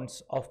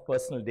amounts of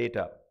personal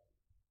data.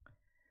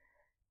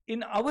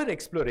 In our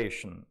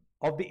exploration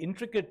of the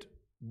intricate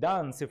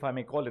dance, if I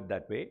may call it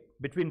that way,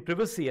 between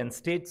privacy and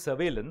state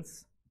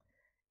surveillance,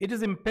 it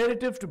is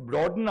imperative to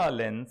broaden our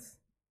lens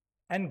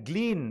and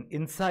glean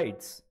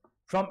insights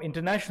from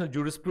international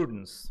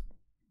jurisprudence.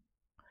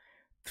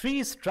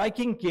 Three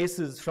striking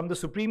cases from the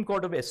Supreme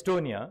Court of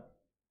Estonia,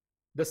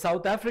 the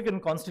South African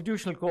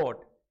Constitutional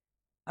Court,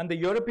 and the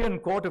European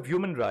Court of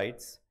Human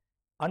Rights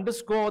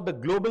underscore the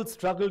global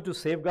struggle to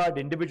safeguard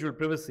individual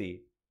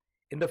privacy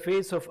in the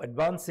face of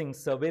advancing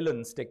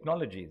surveillance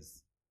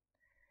technologies.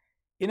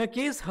 In a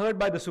case heard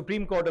by the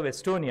Supreme Court of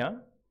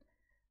Estonia,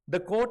 the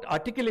court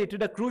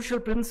articulated a crucial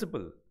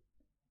principle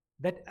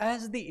that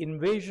as the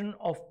invasion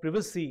of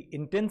privacy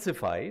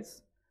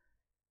intensifies,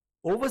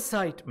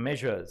 Oversight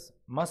measures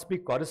must be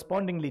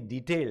correspondingly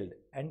detailed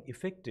and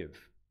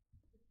effective.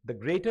 The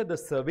greater the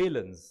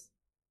surveillance,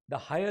 the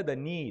higher the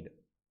need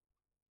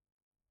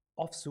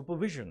of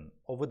supervision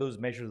over those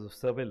measures of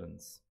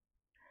surveillance.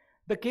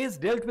 The case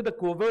dealt with the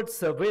covert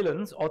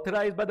surveillance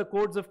authorized by the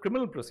codes of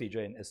criminal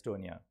procedure in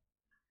Estonia.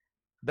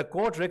 The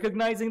court,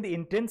 recognizing the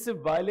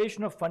intensive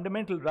violation of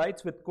fundamental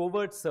rights with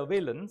covert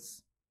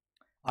surveillance,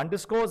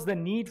 underscores the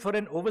need for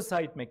an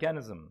oversight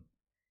mechanism.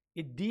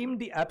 It deemed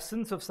the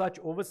absence of such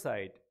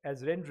oversight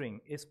as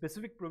rendering a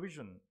specific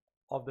provision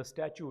of the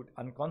statute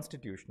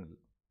unconstitutional.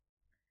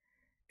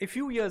 A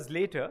few years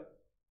later,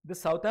 the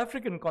South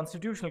African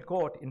Constitutional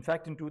Court, in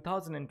fact in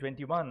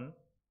 2021,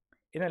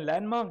 in a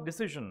landmark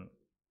decision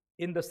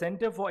in the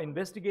Center for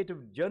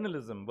Investigative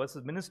Journalism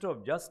versus Minister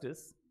of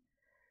Justice,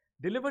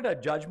 delivered a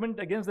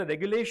judgment against the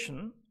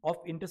regulation of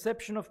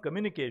interception of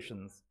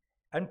communications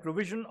and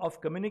provision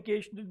of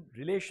Communication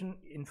Relation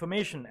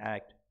Information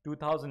Act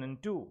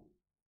 2002.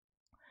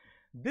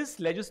 This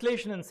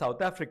legislation in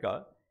South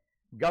Africa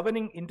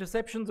governing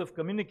interceptions of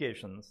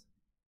communications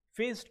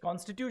faced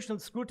constitutional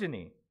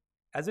scrutiny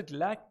as it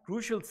lacked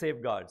crucial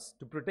safeguards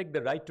to protect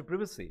the right to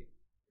privacy.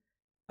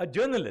 A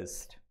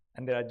journalist,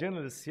 and there are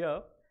journalists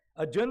here,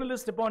 a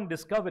journalist, upon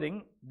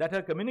discovering that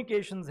her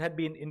communications had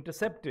been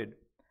intercepted,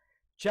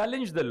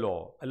 challenged the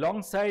law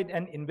alongside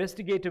an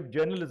investigative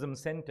journalism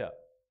center.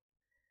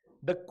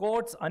 The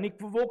court's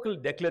unequivocal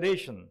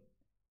declaration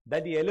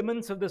that the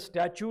elements of the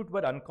statute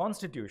were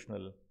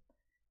unconstitutional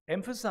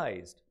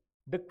emphasized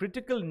the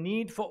critical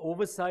need for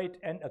oversight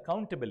and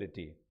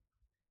accountability.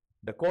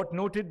 The court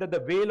noted that the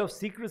veil of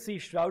secrecy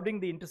shrouding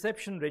the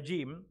interception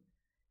regime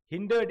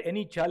hindered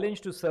any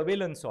challenge to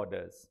surveillance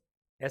orders,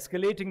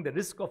 escalating the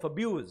risk of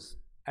abuse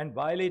and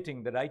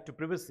violating the right to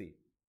privacy.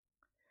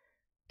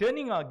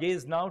 Turning our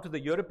gaze now to the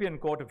European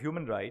Court of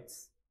Human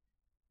Rights,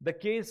 the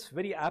case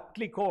very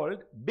aptly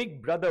called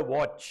Big Brother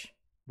Watch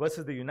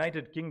versus the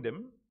United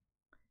Kingdom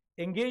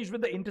engaged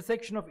with the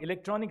intersection of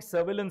electronic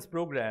surveillance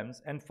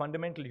programs and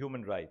fundamental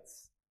human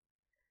rights.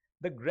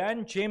 The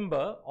Grand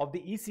Chamber of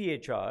the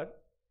ECHR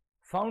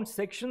found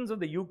sections of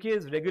the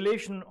UK's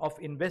Regulation of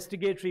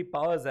Investigatory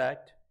Powers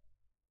Act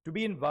to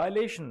be in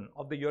violation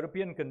of the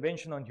European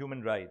Convention on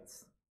Human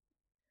Rights.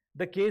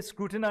 The case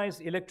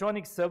scrutinized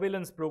electronic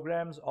surveillance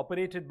programs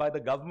operated by the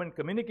government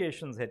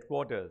communications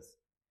headquarters,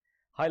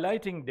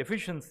 highlighting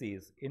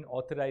deficiencies in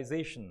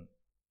authorization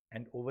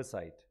and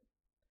oversight.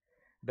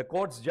 The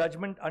court's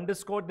judgment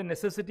underscored the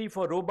necessity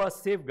for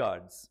robust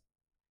safeguards,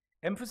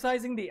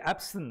 emphasizing the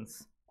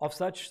absence of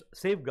such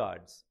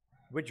safeguards,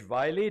 which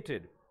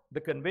violated the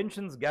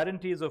Convention's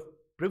guarantees of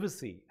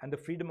privacy and the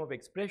freedom of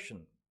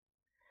expression.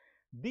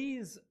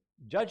 These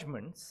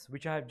judgments,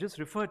 which I have just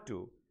referred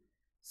to,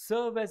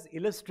 serve as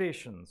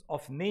illustrations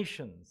of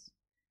nations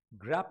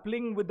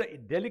grappling with the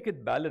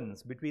delicate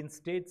balance between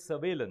state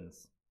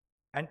surveillance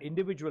and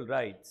individual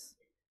rights,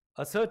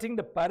 asserting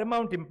the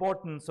paramount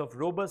importance of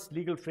robust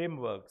legal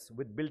frameworks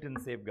with built-in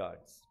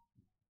safeguards.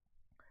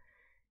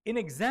 In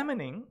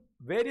examining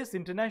various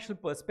international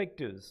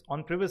perspectives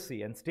on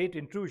privacy and state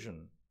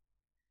intrusion,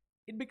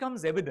 it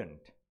becomes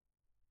evident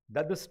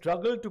that the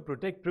struggle to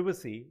protect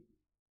privacy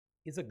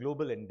is a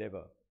global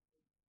endeavor.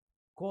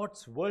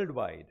 Courts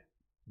worldwide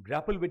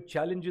grapple with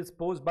challenges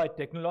posed by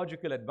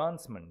technological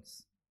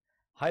advancements,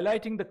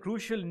 highlighting the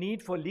crucial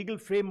need for legal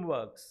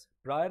frameworks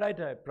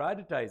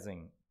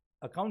prioritizing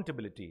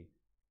accountability,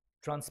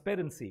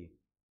 transparency,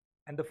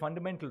 and the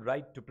fundamental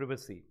right to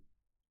privacy.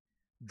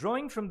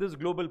 Drawing from this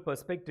global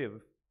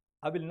perspective,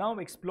 I will now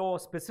explore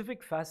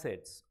specific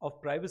facets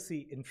of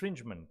privacy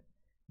infringement,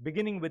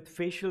 beginning with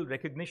facial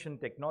recognition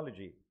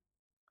technology.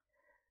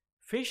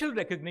 Facial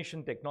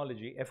recognition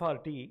technology,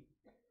 FRT,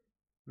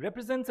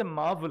 represents a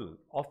marvel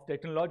of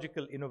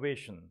technological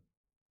innovation,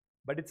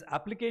 but its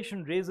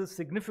application raises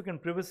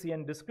significant privacy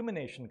and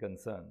discrimination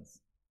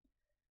concerns.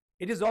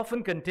 It is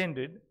often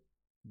contended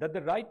that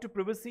the right to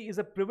privacy is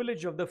a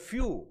privilege of the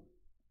few,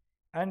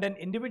 and an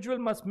individual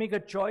must make a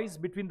choice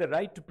between the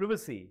right to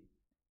privacy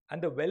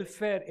and the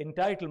welfare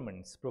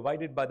entitlements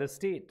provided by the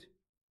state.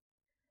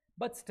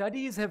 But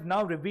studies have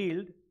now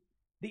revealed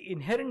the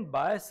inherent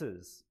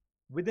biases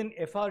within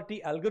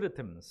FRT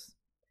algorithms,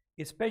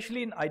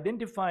 especially in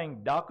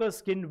identifying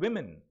darker-skinned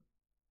women,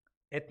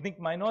 ethnic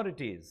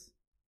minorities,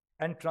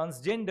 and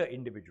transgender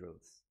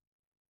individuals.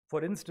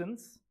 For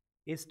instance,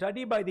 a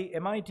study by the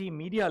MIT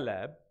Media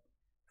Lab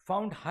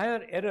found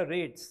higher error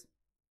rates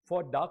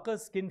for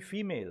darker-skinned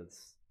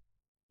females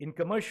in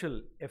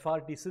commercial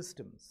FRT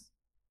systems.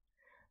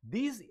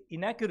 These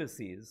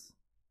inaccuracies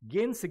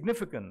gain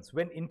significance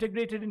when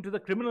integrated into the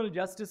criminal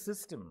justice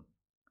system,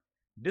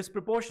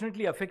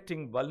 disproportionately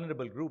affecting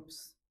vulnerable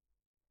groups.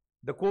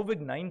 The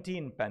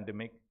COVID-19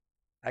 pandemic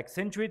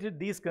accentuated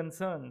these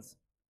concerns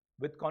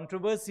with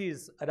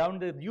controversies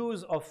around the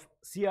use of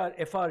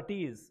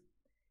FRTs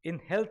in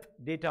health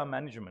data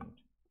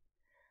management.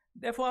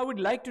 Therefore, I would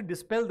like to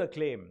dispel the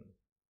claim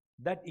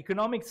that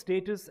economic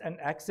status and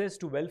access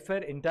to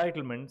welfare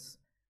entitlements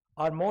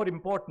are more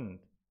important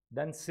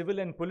than civil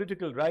and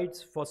political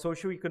rights for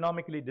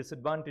socio-economically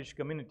disadvantaged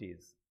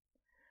communities.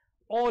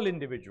 All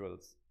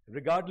individuals,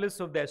 regardless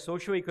of their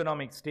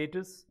socio-economic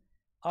status,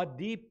 are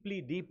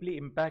deeply, deeply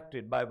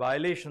impacted by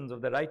violations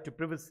of the right to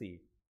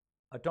privacy,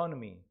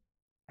 autonomy,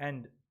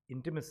 and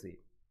intimacy.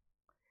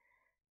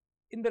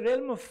 In the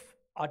realm of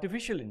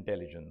artificial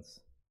intelligence,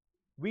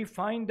 we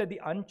find that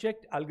the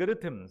unchecked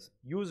algorithms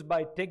used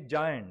by tech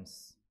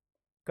giants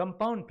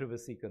compound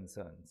privacy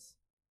concerns.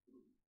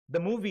 The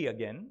movie,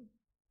 again,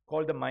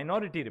 called The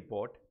Minority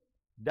Report,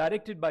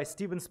 directed by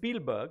Steven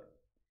Spielberg,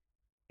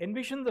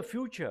 envisions a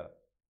future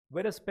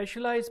where a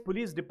specialized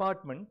police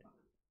department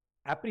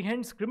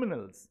apprehends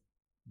criminals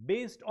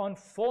based on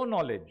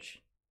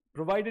foreknowledge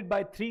provided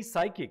by 3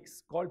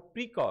 psychics called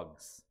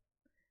precogs.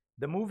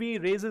 The movie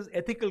raises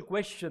ethical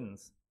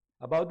questions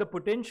about the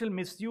potential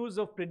misuse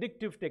of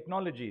predictive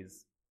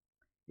technologies,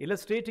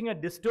 illustrating a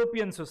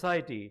dystopian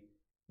society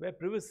where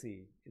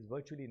privacy is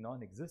virtually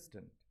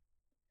non-existent.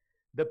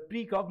 The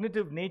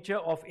precognitive nature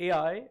of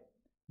AI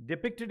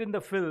depicted in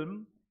the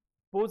film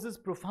poses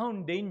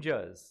profound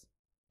dangers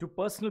to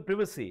personal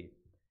privacy,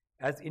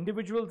 as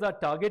individuals are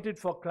targeted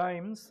for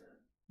crimes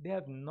they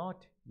have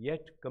not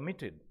yet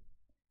committed,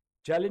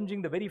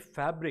 challenging the very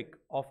fabric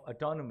of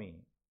autonomy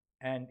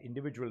and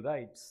individual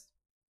rights.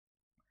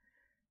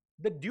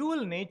 The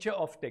dual nature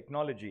of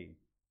technology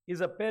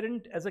is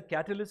apparent as a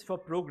catalyst for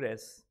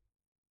progress,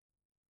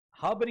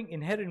 harboring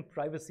inherent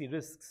privacy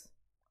risks.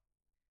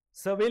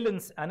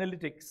 Surveillance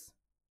analytics,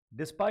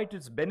 despite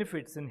its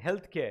benefits in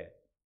healthcare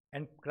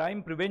and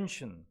crime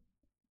prevention,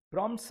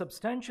 prompts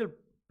substantial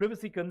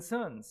privacy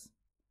concerns.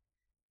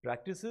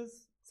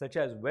 Practices such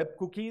as web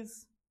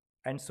cookies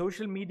and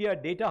social media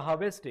data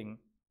harvesting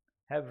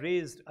have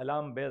raised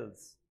alarm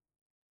bells.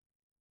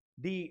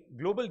 The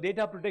Global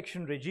Data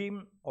Protection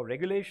Regime or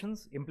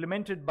regulations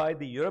implemented by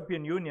the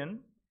European Union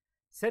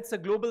sets a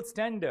global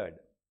standard,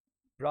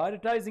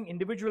 prioritizing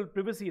individual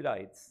privacy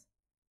rights.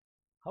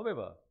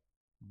 However,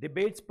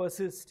 debates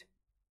persist,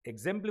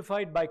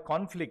 exemplified by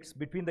conflicts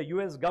between the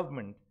US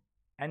government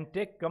and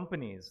tech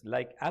companies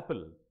like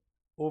Apple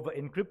over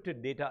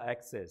encrypted data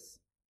access,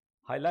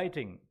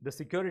 highlighting the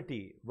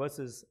security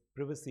versus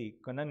privacy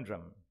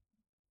conundrum.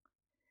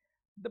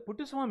 The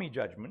Puttaswamy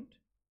judgment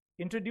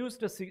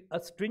introduced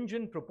a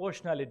stringent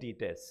proportionality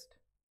test,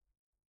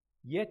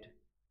 yet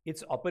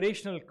its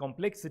operational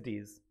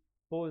complexities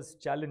pose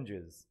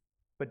challenges,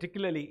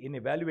 particularly in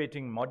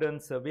evaluating modern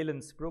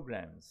surveillance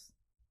programs.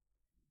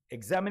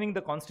 Examining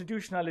the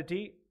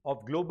constitutionality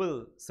of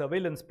global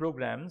surveillance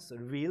programs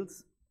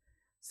reveals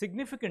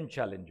significant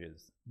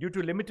challenges due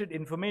to limited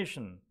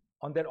information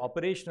on their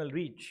operational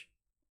reach.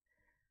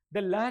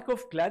 The lack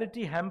of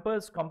clarity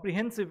hampers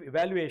comprehensive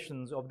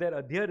evaluations of their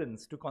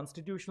adherence to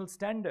constitutional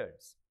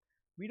standards.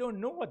 We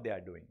don't know what they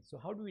are doing, so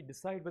how do we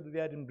decide whether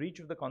they are in breach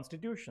of the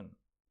Constitution?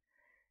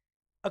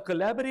 A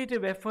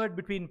collaborative effort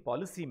between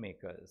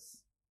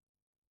policymakers,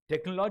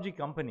 technology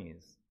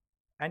companies,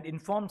 and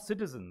informed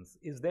citizens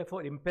is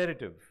therefore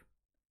imperative.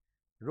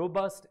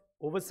 Robust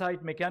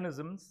oversight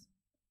mechanisms,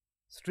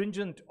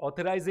 stringent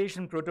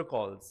authorization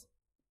protocols,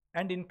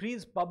 and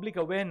increased public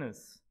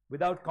awareness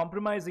without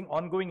compromising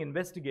ongoing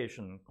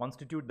investigation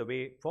constitute the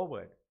way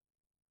forward.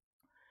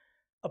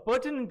 A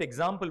pertinent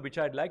example which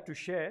I'd like to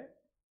share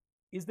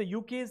is the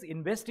UK's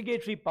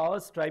Investigatory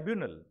Powers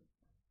Tribunal,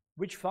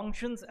 which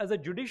functions as a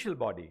judicial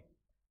body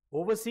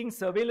overseeing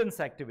surveillance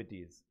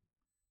activities,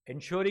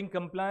 ensuring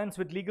compliance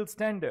with legal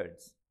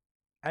standards,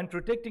 and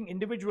protecting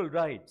individual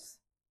rights.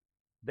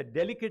 The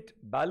delicate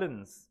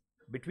balance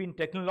between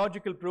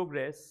technological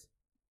progress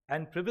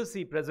and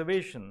privacy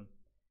preservation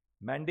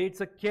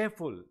mandates a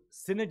careful,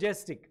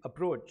 synergistic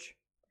approach.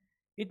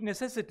 It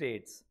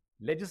necessitates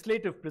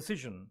legislative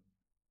precision,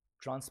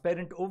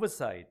 transparent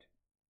oversight,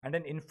 and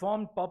an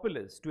informed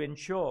populace to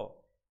ensure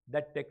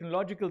that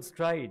technological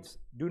strides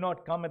do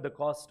not come at the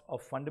cost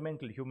of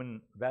fundamental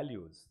human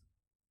values.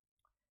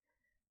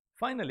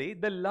 Finally,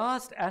 the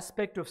last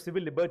aspect of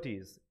civil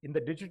liberties in the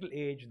digital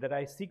age that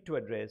I seek to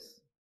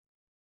address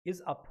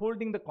is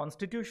upholding the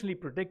constitutionally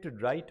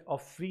protected right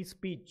of free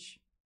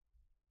speech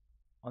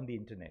on the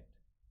internet.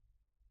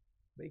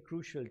 Very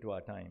crucial to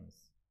our times.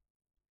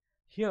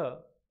 Here,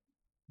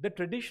 the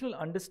traditional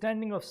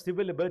understanding of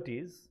civil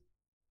liberties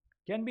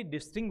can be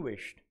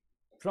distinguished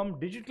from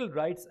digital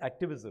rights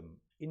activism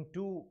in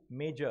 2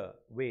 major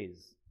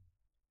ways.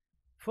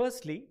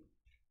 Firstly,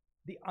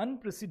 the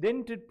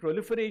unprecedented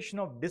proliferation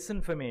of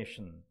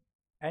disinformation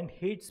and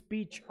hate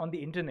speech on the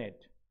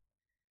internet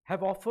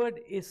have offered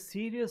a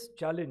serious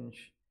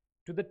challenge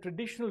to the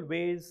traditional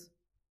ways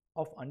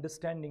of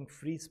understanding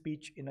free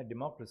speech in a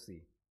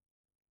democracy.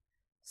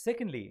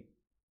 Secondly,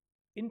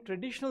 in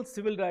traditional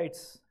civil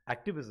rights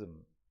activism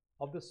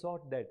of the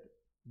sort that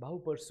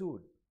Bahu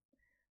pursued,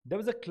 there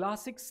was a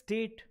classic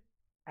state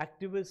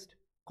activist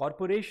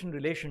corporation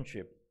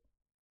relationship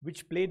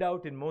which played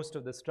out in most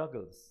of the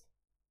struggles.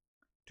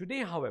 Today,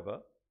 however,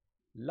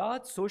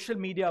 large social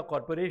media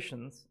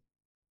corporations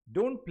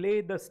don't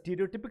play the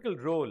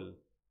stereotypical role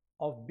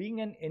of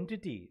being an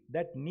entity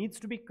that needs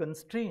to be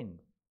constrained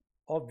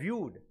or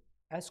viewed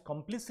as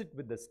complicit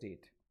with the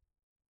state.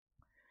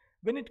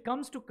 When it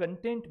comes to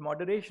content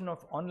moderation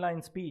of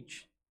online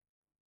speech,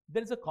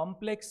 there is a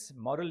complex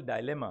moral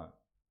dilemma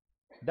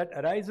that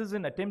arises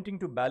in attempting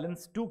to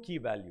balance two key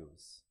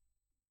values.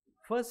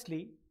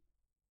 Firstly,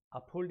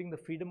 upholding the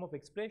freedom of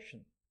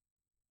expression.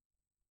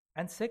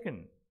 And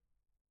second,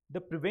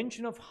 the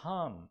prevention of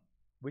harm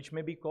which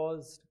may be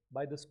caused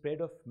by the spread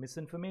of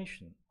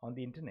misinformation on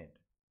the internet.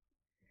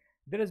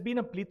 There has been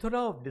a plethora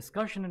of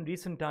discussion in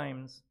recent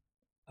times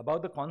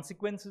about the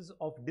consequences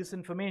of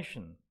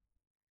disinformation,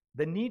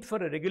 the need for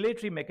a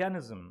regulatory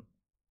mechanism,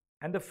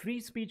 and the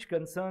free speech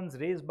concerns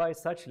raised by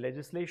such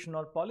legislation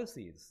or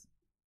policies.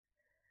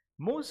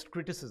 Most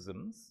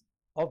criticisms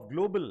of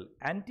global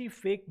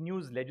anti-fake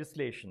news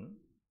legislation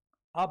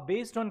are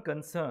based on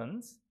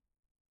concerns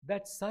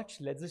that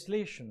such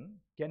legislation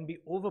can be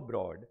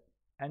overbroad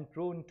and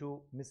prone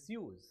to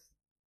misuse,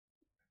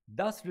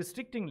 thus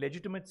restricting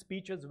legitimate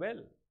speech as well.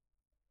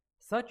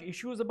 Such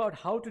issues about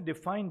how to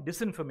define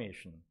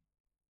disinformation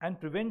and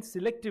prevent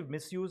selective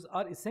misuse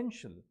are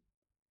essential.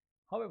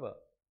 However,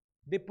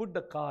 they put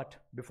the cart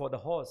before the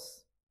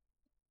horse.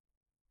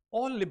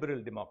 All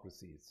liberal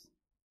democracies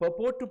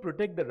purport to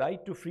protect the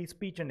right to free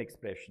speech and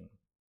expression.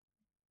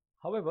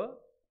 However,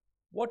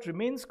 what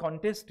remains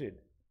contested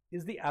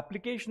is the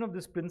application of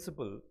this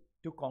principle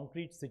to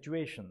concrete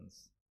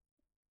situations.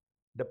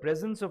 The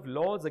presence of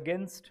laws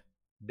against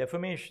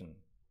defamation,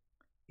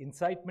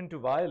 incitement to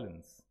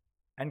violence,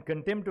 and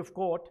contempt of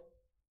court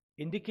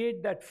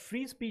indicate that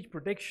free speech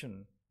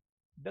protection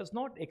does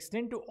not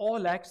extend to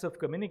all acts of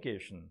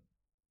communication.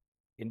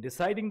 In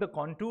deciding the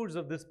contours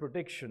of this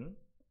protection,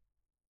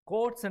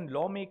 courts and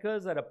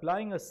lawmakers are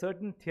applying a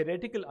certain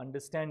theoretical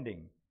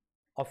understanding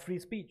of free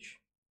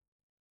speech.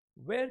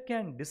 Where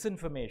can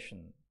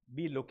disinformation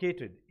be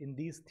located in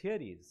these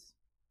theories?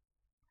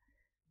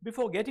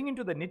 Before getting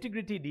into the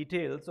nitty-gritty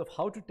details of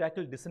how to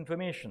tackle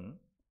disinformation,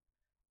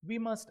 we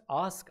must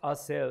ask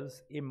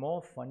ourselves a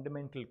more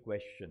fundamental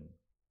question.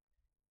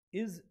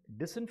 Is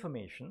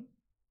disinformation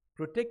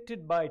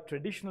protected by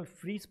traditional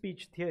free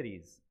speech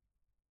theories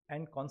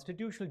and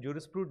constitutional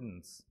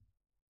jurisprudence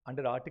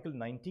under Article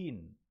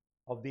 19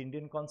 of the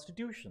Indian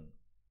Constitution?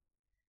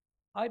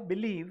 I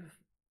believe,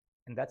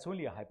 and that's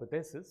only a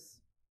hypothesis,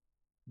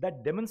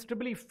 that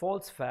demonstrably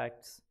false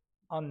facts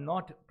are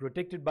not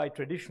protected by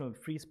traditional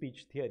free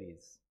speech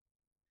theories.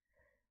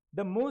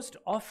 The most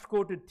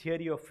oft-quoted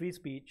theory of free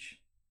speech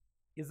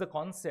is the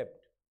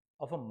concept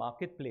of a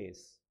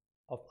marketplace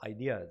of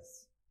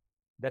ideas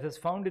that has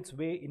found its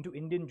way into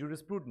Indian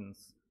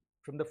jurisprudence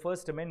from the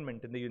First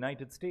Amendment in the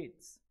United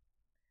States.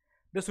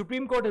 The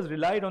Supreme Court has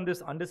relied on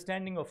this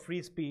understanding of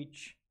free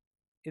speech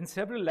in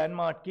several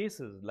landmark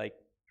cases like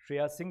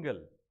Shreya Singhal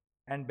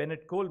and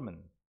Bennett Coleman,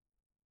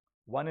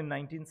 one in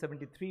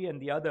 1973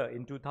 and the other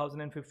in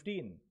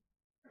 2015.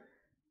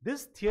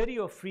 This theory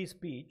of free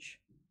speech,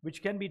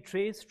 which can be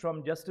traced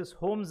from Justice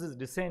Holmes's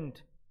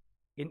dissent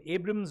in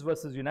Abrams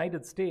versus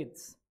United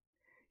States,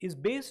 is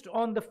based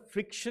on the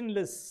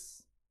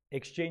frictionless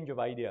exchange of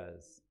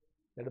ideas.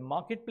 That a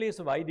marketplace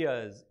of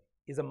ideas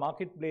is a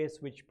marketplace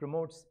which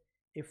promotes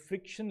a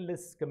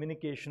frictionless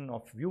communication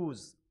of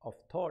views, of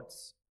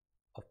thoughts,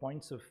 of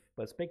points of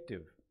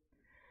perspective.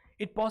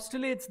 It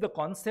postulates the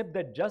concept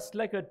that just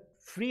like a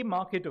free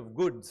market of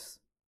goods,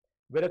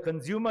 where a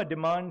consumer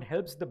demand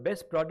helps the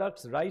best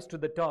products rise to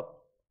the top,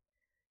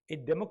 a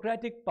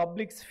democratic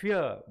public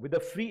sphere with a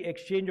free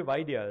exchange of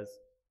ideas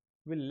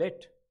will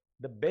let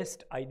the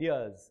best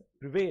ideas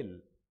prevail.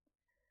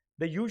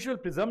 The usual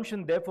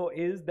presumption, therefore,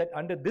 is that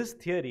under this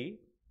theory,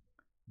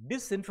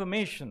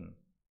 disinformation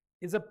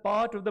is a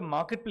part of the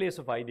marketplace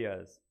of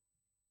ideas,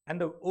 and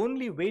the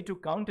only way to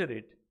counter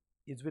it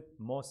is with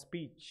more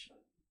speech.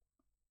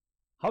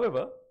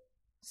 However,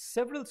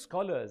 several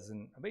scholars,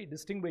 and a very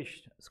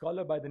distinguished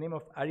scholar by the name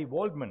of Ari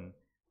Waldman,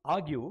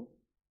 argue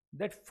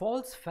that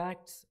false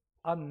facts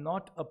are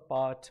not a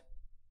part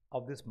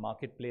of this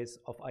marketplace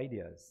of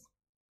ideas.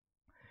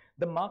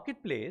 The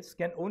marketplace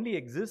can only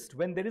exist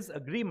when there is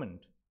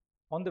agreement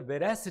on the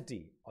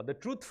veracity or the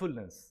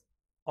truthfulness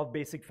of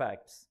basic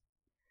facts.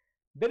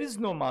 There is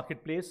no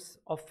marketplace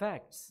of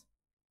facts.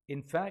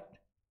 In fact,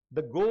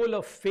 the goal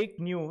of fake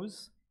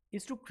news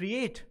is to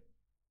create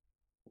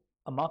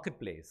a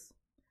marketplace,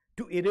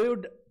 to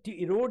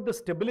erode the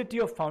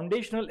stability of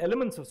foundational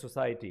elements of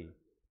society,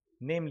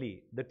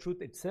 namely the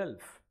truth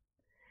itself.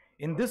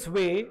 In this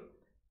way,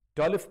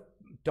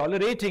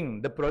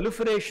 tolerating the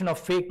proliferation of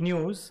fake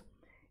news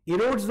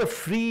erodes the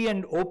free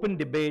and open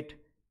debate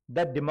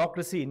that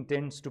democracy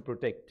intends to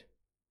protect.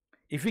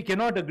 If we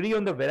cannot agree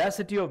on the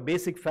veracity of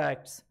basic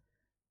facts,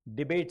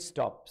 debate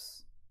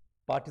stops,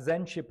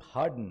 partisanship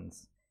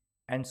hardens,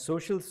 and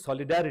social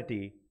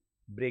solidarity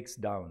breaks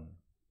down.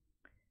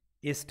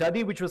 A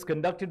study which was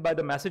conducted by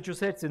the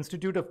Massachusetts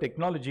Institute of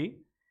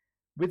Technology,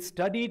 which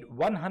studied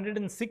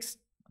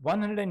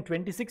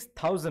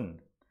 126,000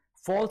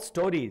 false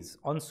stories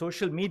on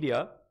social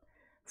media,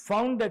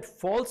 found that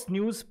false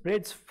news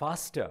spreads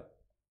faster,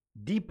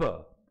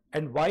 deeper,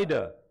 and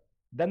wider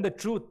than the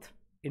truth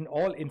in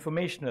all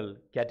informational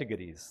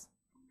categories.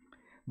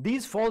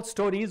 These false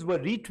stories were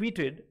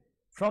retweeted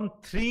from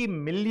 3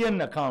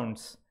 million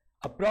accounts,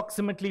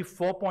 approximately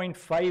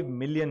 4.5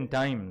 million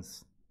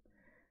times.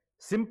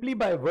 Simply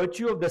by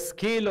virtue of the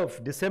scale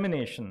of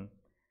dissemination,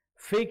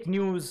 fake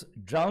news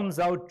drowns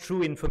out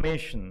true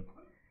information,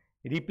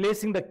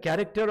 replacing the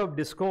character of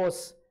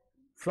discourse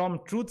from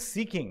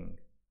truth-seeking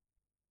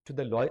to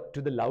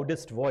the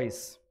loudest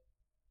voice.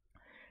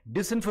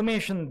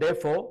 Disinformation,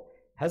 therefore,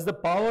 has the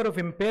power of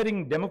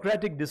impairing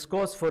democratic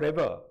discourse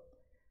forever,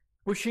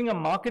 pushing a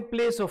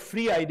marketplace of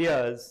free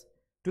ideas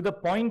to the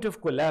point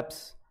of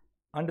collapse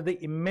under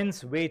the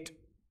immense weight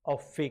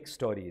of fake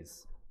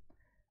stories.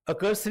 A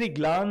cursory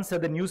glance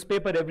at the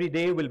newspaper every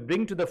day will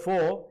bring to the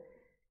fore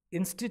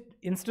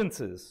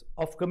instances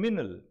of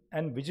communal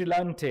and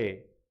vigilante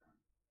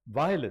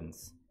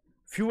violence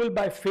fueled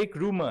by fake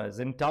rumors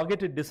and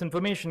targeted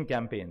disinformation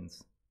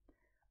campaigns.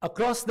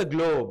 Across the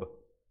globe,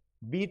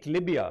 be it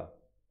Libya,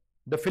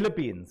 the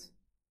Philippines,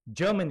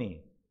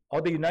 Germany,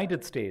 or the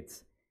United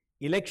States,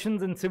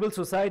 elections and civil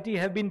society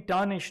have been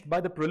tarnished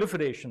by the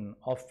proliferation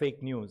of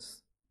fake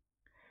news.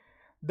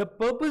 The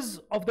purpose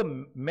of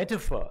the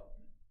metaphor,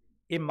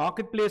 a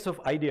marketplace of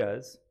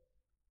ideas,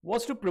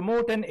 was to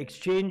promote an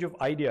exchange of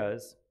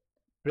ideas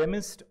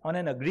premised on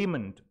an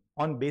agreement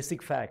on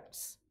basic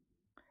facts.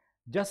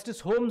 Justice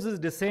Holmes's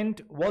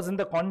dissent was in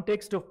the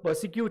context of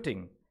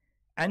persecuting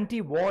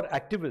anti-war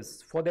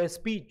activists for their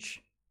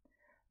speech.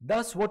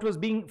 Thus, what was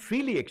being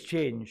freely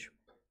exchanged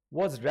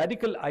was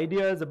radical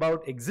ideas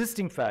about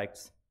existing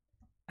facts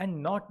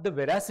and not the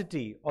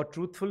veracity or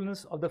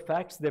truthfulness of the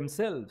facts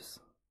themselves.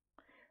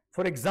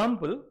 For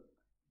example,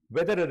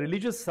 whether a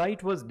religious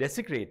site was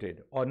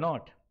desecrated or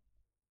not,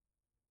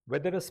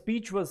 whether a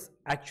speech was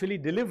actually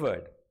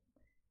delivered,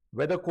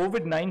 whether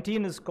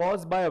COVID-19 is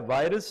caused by a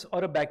virus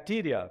or a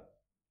bacteria,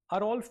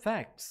 are all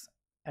facts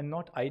and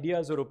not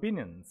ideas or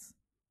opinions,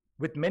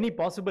 with many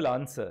possible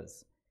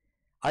answers.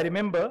 I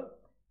remember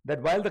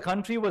that while the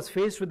country was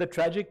faced with the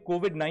tragic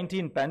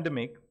COVID-19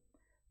 pandemic,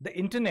 the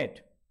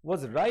internet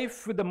was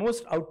rife with the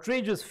most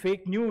outrageous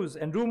fake news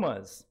and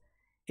rumors,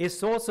 a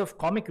source of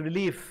comic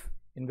relief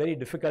in very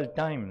difficult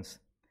times,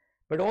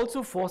 but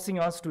also forcing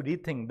us to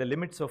rethink the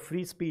limits of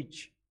free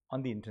speech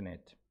on the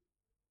internet.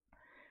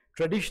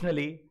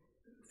 Traditionally,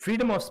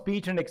 freedom of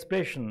speech and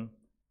expression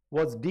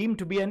was deemed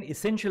to be an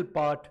essential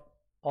part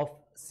of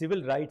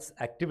civil rights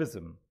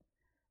activism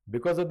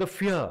because of the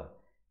fear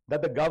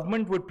that the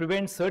government would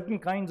prevent certain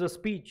kinds of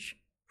speech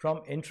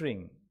from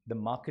entering the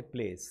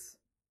marketplace.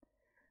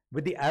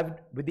 With the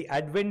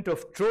advent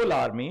of troll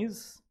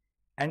armies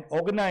and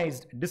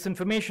organized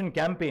disinformation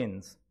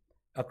campaigns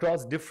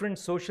across different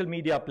social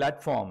media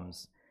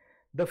platforms,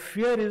 the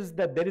fear is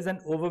that there is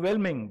an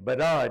overwhelming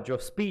barrage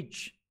of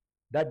speech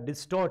that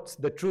distorts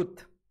the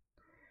truth.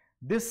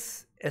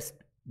 This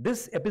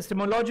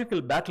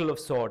epistemological battle of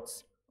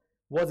sorts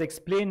was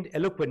explained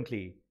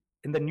eloquently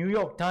in the New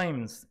York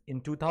Times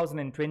in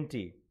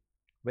 2020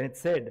 when it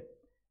said,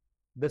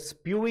 "The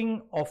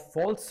spewing of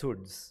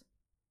falsehoods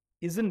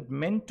isn't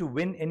meant to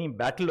win any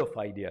battle of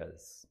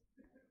ideas.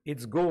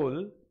 Its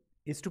goal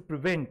is to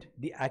prevent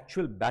the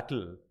actual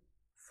battle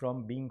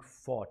from being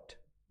fought."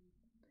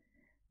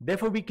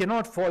 Therefore, we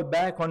cannot fall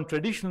back on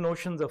traditional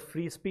notions of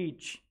free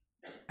speech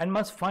and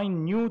must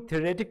find new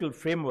theoretical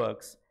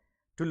frameworks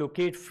to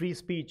locate free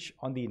speech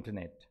on the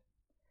internet.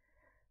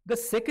 The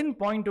second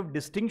point of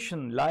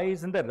distinction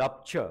lies in the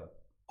rupture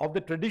of the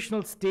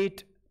traditional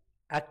state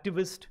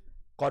activist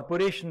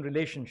corporation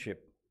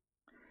relationship.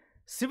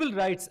 Civil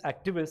rights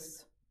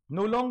activists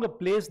no longer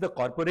place the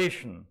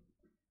corporation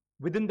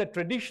within the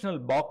traditional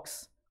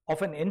box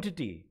of an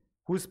entity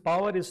whose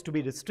power is to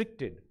be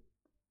restricted.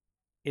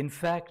 In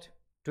fact,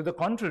 to the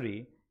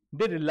contrary,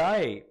 they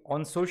rely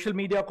on social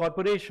media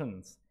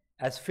corporations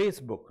as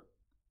Facebook,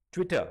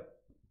 Twitter,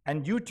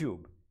 and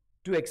YouTube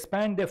to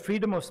expand their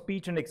freedom of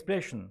speech and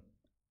expression,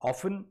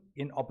 often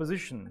in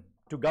opposition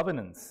to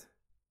governance.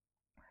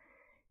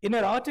 In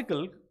an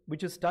article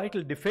which is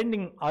titled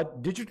 "Defending Our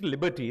Digital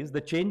Liberties, the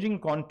Changing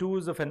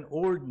Contours of an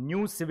Old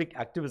New Civic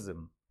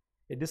Activism,"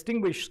 a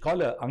distinguished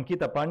scholar,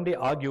 Ankita Pandey,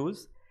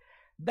 argues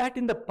that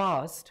in the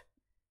past,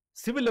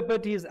 civil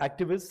liberties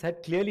activists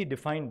had clearly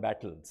defined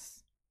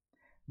battles.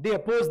 They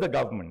opposed the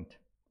government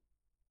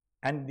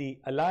and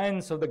the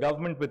alliance of the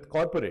government with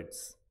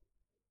corporates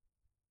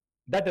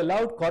that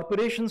allowed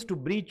corporations to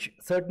breach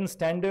certain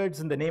standards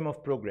in the name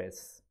of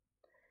progress.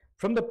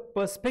 From the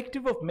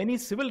perspective of many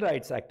civil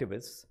rights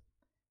activists,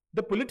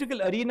 the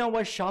political arena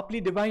was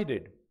sharply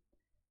divided.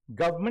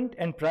 Government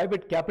and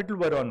private capital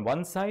were on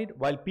one side,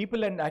 while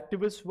people and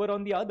activists were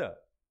on the other.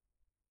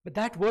 But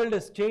that world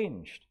has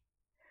changed.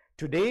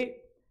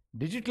 Today,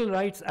 digital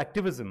rights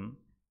activism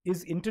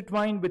is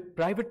intertwined with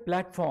private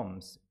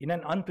platforms in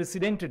an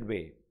unprecedented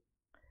way.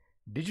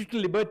 Digital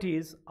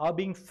liberties are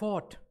being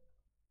fought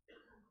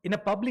in a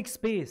public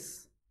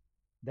space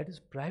that is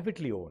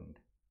privately owned.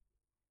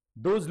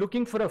 Those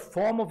looking for a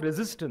form of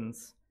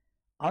resistance,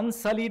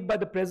 unsullied by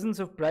the presence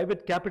of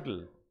private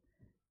capital,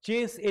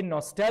 chase a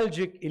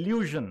nostalgic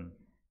illusion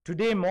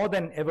today more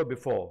than ever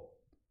before.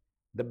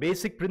 The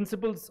basic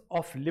principles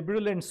of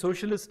liberal and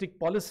socialistic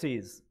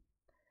policies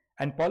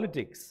and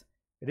politics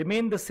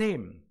remain the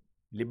same: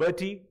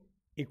 liberty,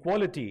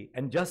 equality,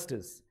 and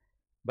justice,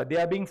 but they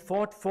are being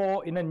fought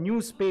for in a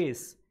new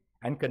space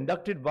and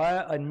conducted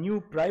via a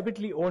new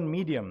privately owned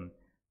medium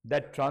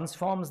that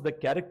transforms the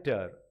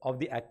character of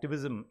the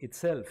activism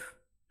itself.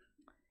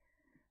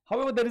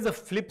 However, there is a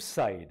flip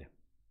side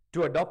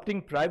to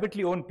adopting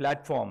privately owned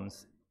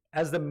platforms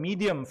as the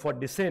medium for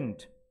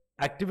dissent,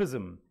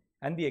 activism,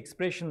 and the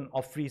expression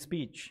of free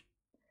speech.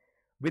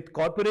 With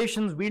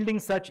corporations wielding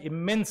such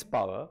immense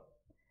power,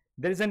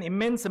 there is an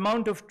immense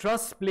amount of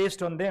trust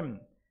placed on them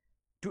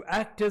to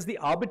act as the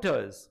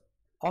arbiters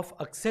of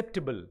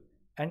acceptable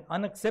and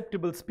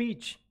unacceptable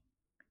speech,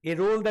 a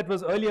role that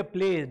was earlier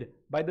played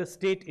by the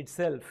state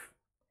itself.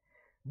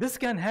 This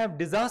can have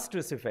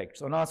disastrous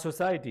effects on our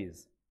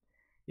societies.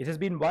 It has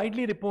been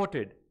widely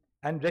reported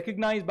and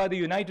recognized by the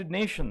United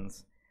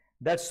Nations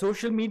that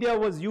social media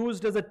was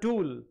used as a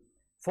tool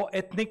for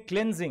ethnic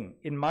cleansing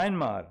in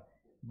Myanmar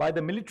by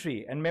the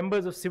military and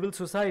members of civil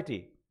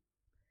society.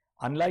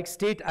 Unlike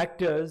state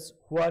actors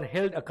who are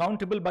held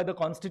accountable by the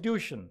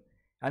Constitution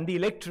and the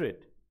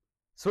electorate,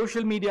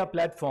 social media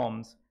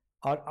platforms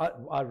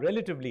are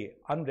relatively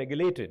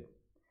unregulated.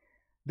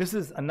 This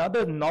is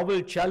another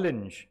novel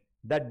challenge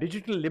that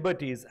digital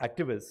liberties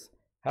activists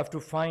have to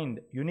find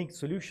unique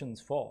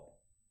solutions for.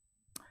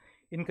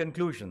 In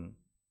conclusion,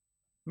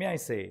 may I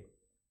say,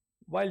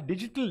 while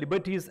digital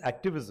liberties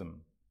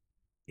activism,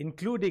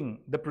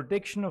 including the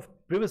protection of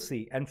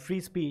privacy and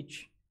free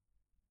speech,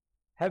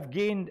 have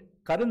gained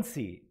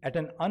currency at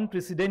an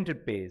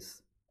unprecedented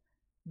pace,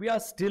 we are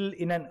still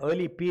in an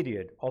early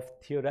period of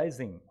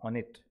theorizing on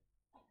it.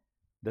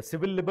 The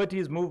civil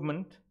liberties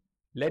movement,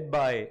 led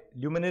by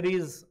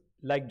luminaries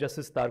like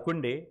Justice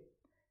Tarkunde,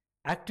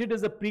 acted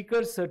as a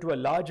precursor to a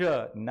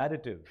larger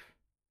narrative.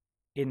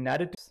 In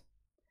narratives,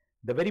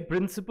 the very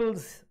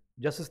principles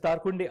Justice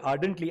Tarkunde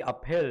ardently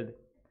upheld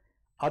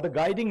are the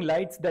guiding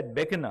lights that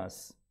beckon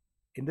us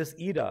in this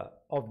era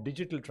of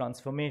digital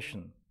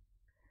transformation.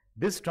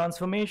 This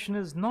transformation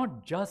is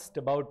not just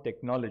about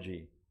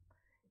technology.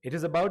 It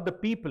is about the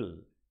people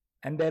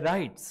and their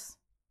rights.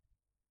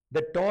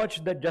 The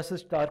torch that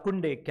Justice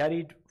Tarkunde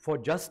carried for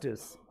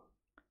justice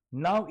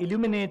now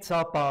illuminates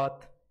our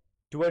path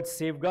towards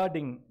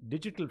safeguarding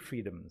digital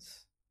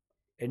freedoms,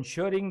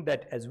 ensuring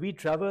that as we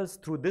traverse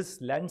through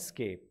this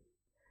landscape,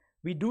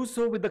 we do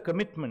so with the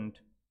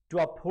commitment to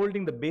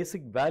upholding the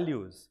basic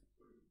values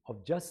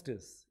of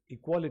justice,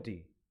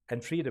 equality,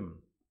 and freedom.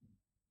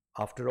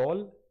 After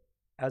all,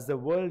 as the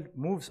world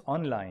moves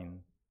online,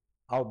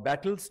 our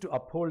battles to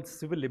uphold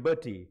civil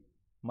liberty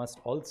must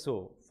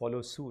also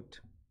follow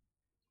suit.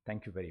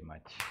 Thank you very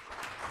much.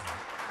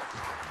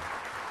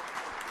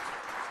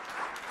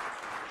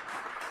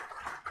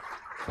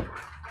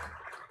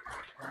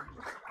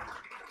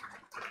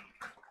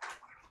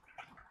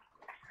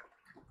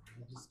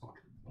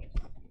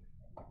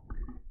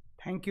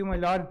 Thank you, my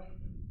lord.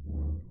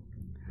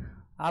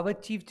 Our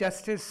Chief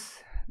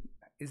Justice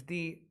is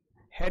the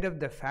head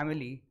of the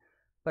family,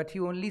 but he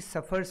only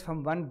suffers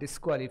from one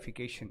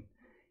disqualification.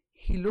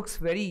 He looks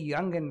very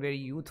young and very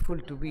youthful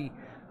to be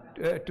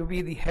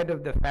the head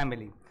of the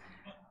family.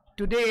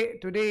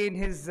 Today in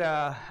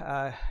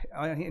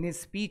his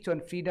speech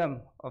on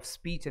freedom of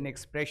speech and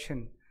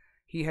expression,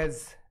 he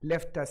has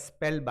left us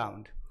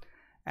spellbound.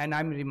 And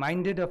I'm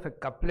reminded of a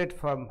couplet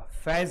from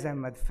Faiz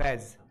Ahmad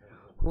Faiz,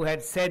 who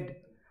had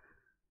said,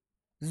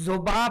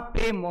 "Zuba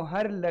pe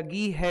mohar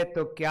lagi hai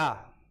to kya,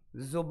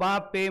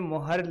 zuba pe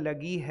mohar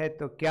lagi hai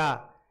to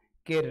kya,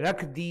 ke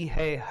rakh di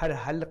hai har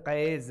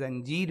halqae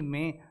zanjeer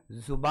mein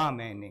zuba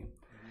maine."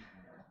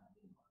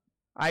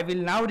 I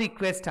will now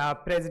request our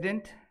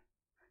President,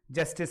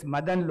 Justice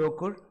Madan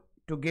Lokur,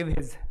 to give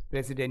his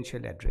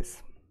presidential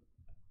address.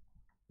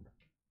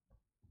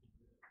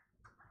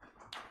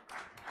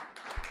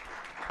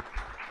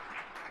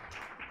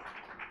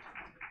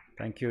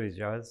 Thank you,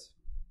 Ijaz.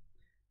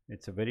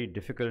 It's a very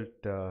difficult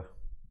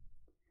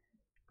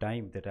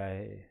time that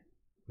I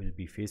will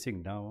be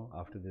facing now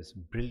after this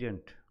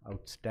brilliant,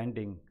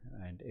 outstanding,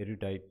 and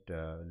erudite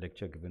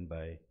lecture given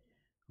by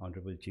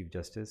Honorable Chief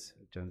Justice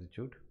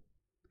Chandrachud.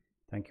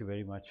 Thank you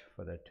very much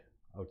for that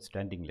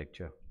outstanding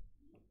lecture.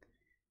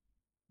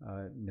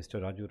 Mr.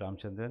 Raju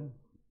Ramchandran,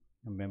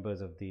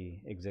 members of the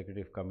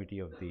Executive Committee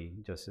of the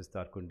Justice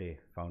Tarkunde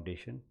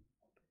Foundation,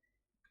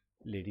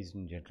 ladies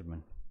and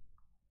gentlemen,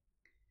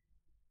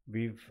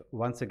 we've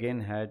once again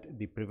had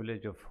the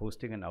privilege of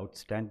hosting an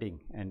outstanding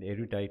and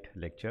erudite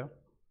lecture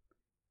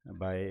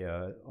by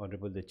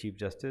Honorable the Chief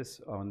Justice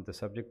on the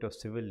subject of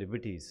civil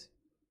liberties,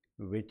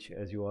 which,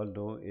 as you all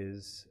know,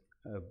 is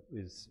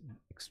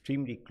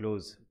extremely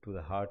close to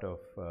the heart of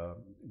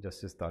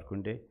Justice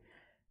Tarkunde.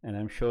 And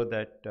I'm sure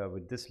that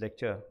with this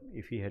lecture,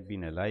 if he had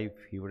been alive,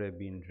 he would have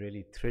been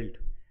really thrilled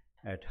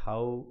at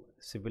how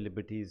civil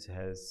liberties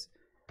has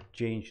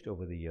changed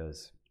over the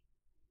years.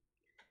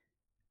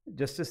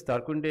 Justice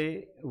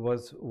Tarkunde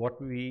was what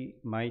we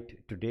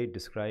might today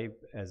describe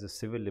as a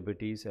civil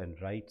liberties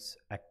and rights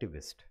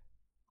activist.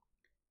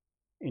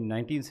 In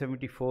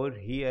 1974,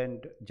 he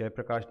and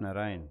Jayaprakash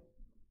Narayan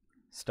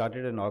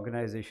started an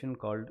organization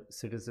called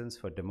Citizens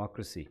for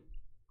Democracy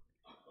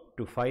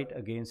to fight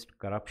against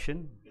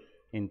corruption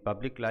in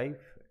public life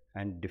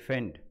and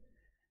defend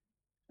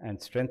and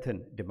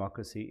strengthen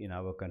democracy in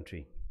our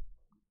country.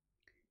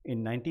 In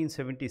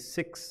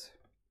 1976,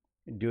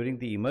 during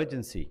the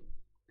emergency,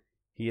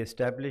 he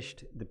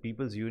established the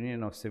People's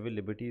Union of Civil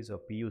Liberties, or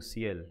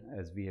PUCL,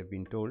 as we have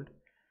been told,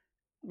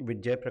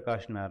 with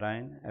Jayaprakash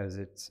Narayan as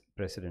its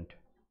president.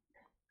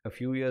 A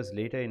few years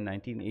later, in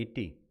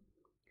 1980,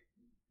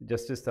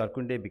 Justice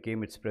Tarkunde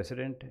became its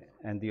president,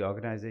 and the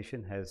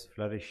organization has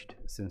flourished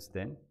since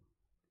then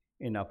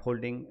in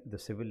upholding the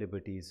civil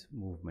liberties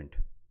movement.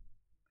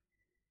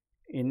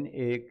 In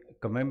a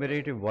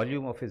commemorative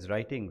volume of his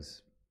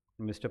writings,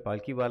 Mr.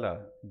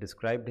 Palkiwala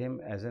described him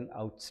as an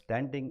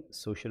outstanding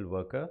social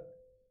worker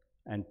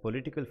and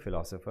political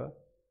philosopher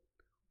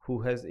who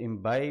has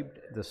imbibed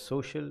the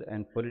social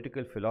and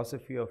political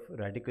philosophy of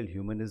radical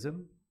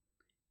humanism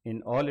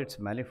in all its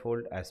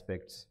manifold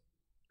aspects,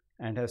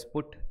 and has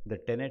put the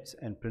tenets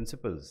and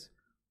principles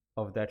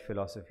of that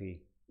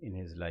philosophy in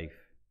his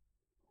life.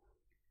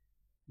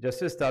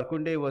 Justice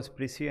Tarkunde was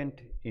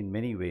prescient in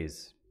many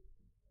ways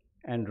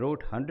and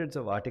wrote hundreds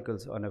of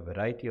articles on a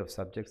variety of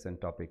subjects and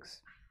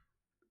topics.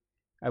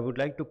 I would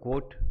like to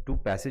quote two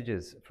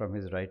passages from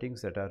his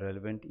writings that are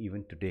relevant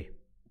even today.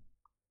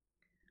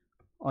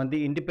 On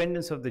the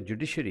independence of the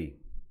judiciary,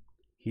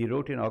 he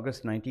wrote in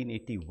August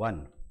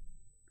 1981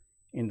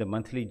 in the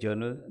monthly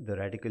journal The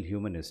Radical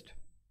Humanist,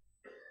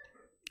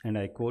 and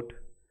I quote,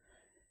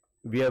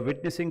 "We are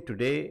witnessing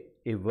today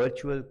a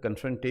virtual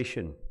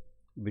confrontation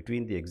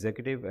between the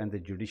executive and the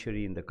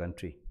judiciary in the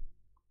country.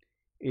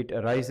 It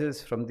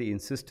arises from the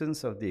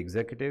insistence of the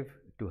executive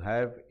to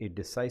have a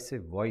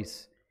decisive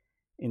voice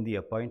in the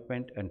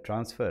appointment and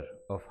transfer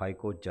of High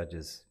Court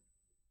judges.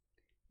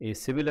 A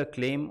similar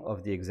claim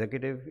of the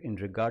executive in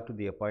regard to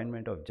the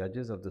appointment of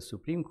judges of the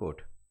Supreme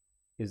Court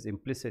is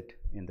implicit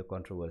in the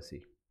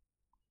controversy."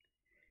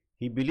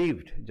 He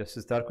believed,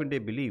 Justice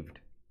Tarkunde believed,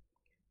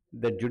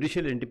 that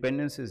judicial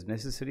independence is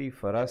necessary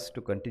for us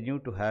to continue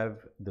to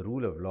have the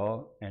rule of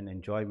law and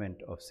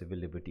enjoyment of civil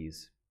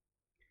liberties.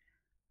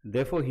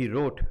 Therefore, he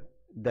wrote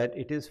that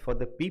it is for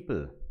the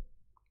people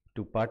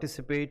to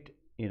participate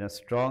in a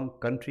strong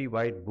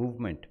countrywide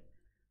movement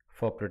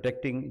for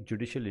protecting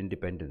judicial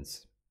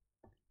independence.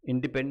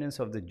 Independence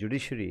of the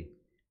judiciary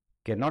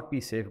cannot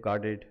be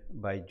safeguarded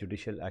by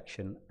judicial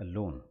action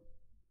alone.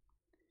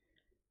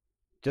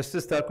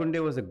 Justice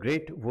Tarkunde was a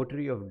great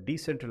votary of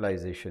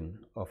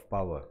decentralization of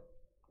power.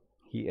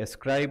 He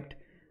ascribed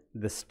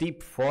the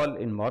steep fall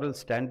in moral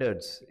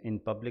standards in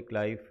public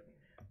life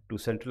to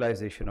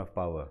centralization of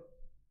power.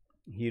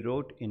 He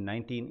wrote in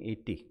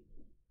 1980,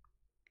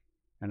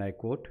 and I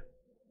quote,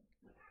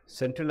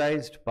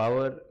 "Centralized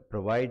power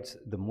provides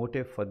the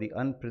motive for the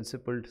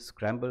unprincipled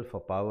scramble for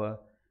power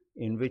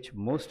in which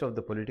most of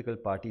the political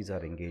parties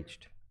are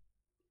engaged.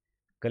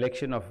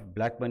 Collection of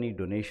black money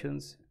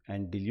donations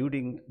and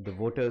deluding the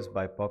voters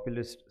by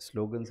populist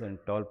slogans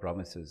and tall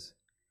promises.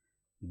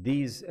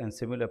 These and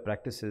similar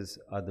practices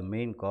are the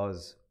main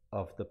cause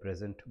of the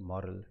present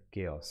moral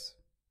chaos."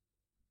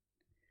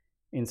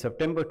 In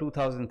September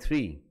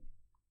 2003,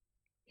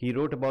 he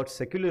wrote about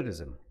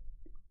secularism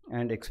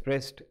and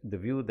expressed the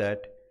view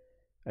that,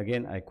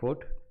 again I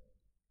quote,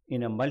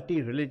 "In a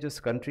multi-religious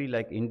country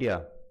like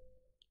India,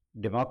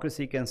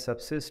 democracy can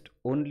subsist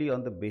only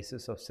on the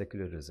basis of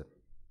secularism.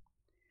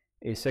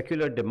 A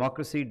secular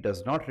democracy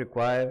does not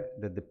require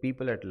that the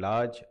people at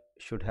large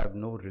should have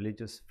no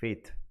religious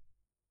faith.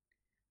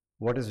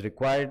 What is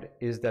required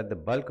is that the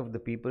bulk of the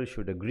people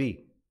should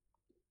agree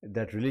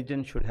that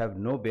religion should have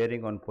no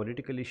bearing on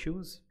political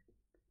issues,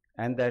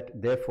 and that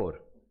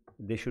therefore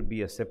there should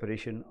be a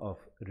separation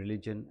of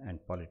religion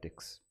and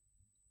politics."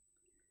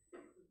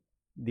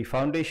 The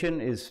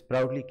foundation is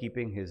proudly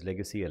keeping his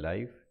legacy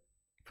alive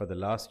for the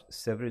last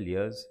several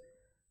years,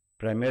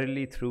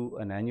 primarily through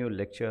an annual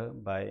lecture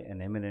by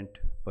an eminent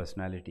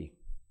personality.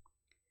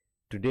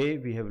 Today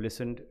we have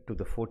listened to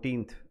the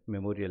 14th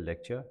memorial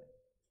lecture.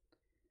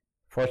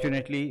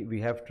 Fortunately, we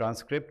have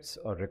transcripts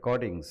or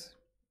recordings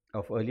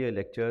of earlier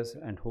lectures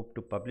and hope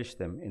to publish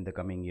them in the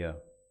coming year.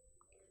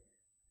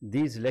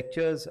 These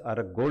lectures are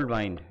a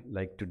goldmine,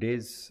 like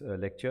today's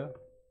lecture,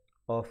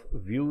 of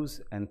views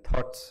and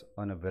thoughts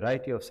on a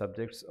variety of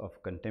subjects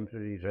of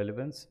contemporary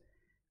relevance,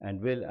 and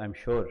will, I'm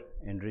sure,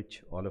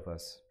 enrich all of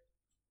us.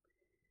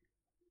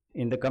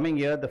 In the coming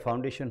year, the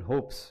Foundation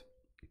hopes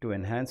to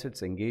enhance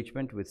its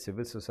engagement with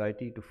civil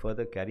society to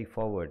further carry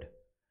forward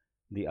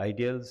the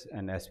ideals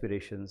and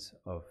aspirations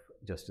of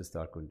Justice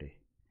Tarkunde.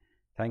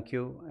 Thank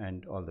you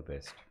and all the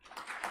best.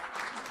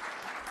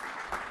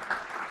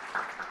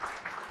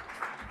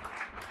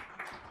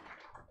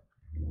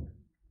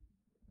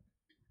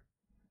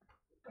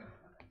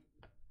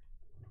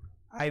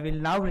 I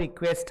will now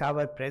request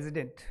our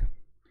President,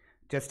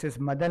 Justice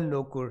Madan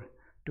Lokur,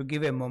 to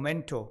give a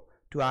memento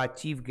to our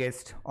chief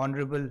guest,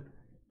 Honorable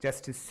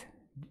Justice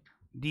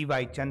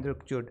D.Y.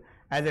 Chandrachud,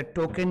 as a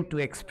token to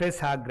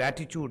express our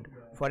gratitude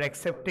for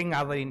accepting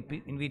our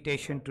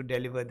invitation to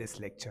deliver this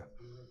lecture.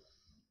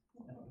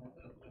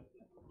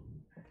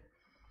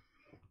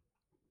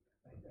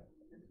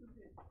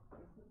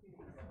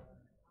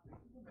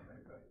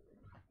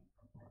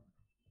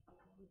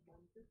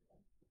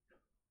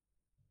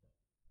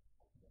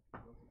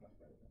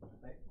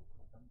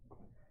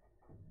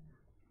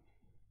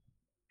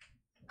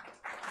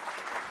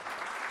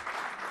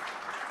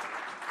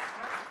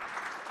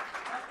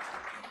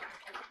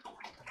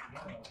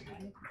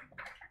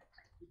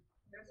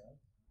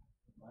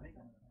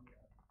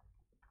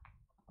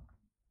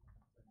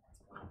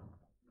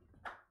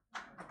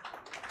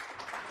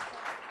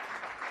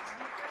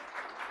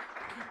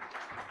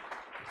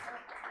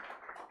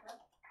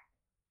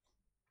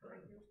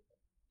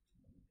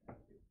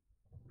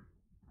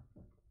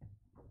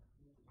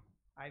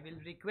 I will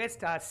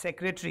request our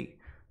secretary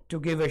to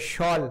give a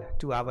shawl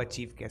to our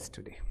chief guest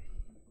today.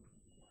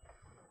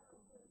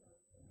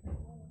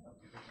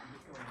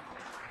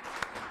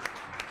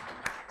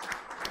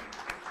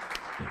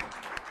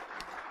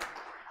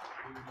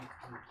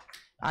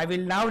 I will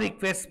now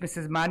request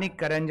Mrs. Manik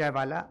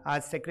Karanjawala, our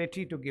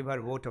secretary, to give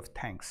her vote of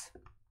thanks.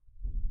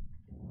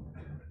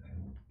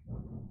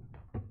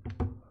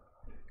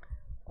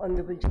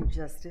 Honorable Chief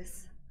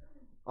Justice,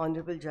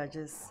 Honorable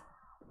Judges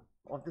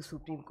of the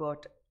Supreme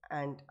Court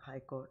and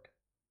High Court,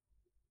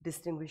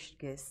 distinguished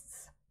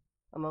guests,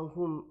 among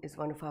whom is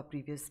one of our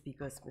previous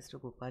speakers,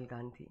 Mr. Gopal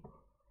Gandhi.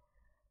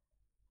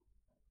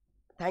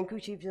 Thank you,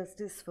 Chief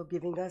Justice, for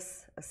giving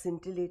us a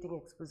scintillating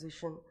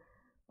exposition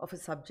of a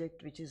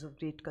subject which is of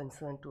great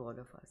concern to all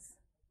of us.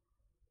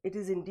 It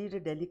is indeed a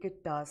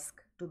delicate task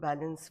to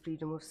balance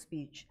freedom of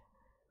speech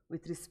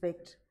with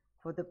respect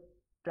for the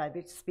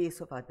private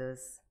space of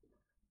others,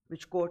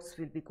 which courts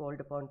will be called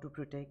upon to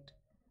protect,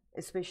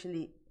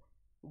 especially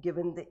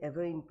given the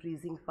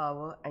ever-increasing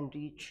power and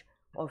reach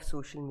of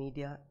social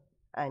media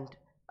and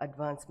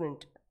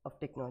advancement of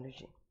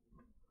technology.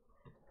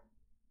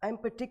 I'm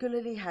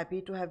particularly happy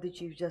to have the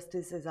Chief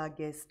Justice as our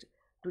guest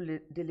to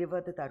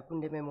deliver the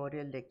Tarkunde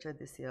Memorial Lecture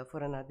this year for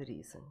another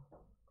reason.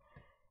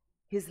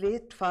 His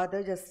late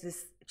father,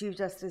 Chief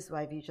Justice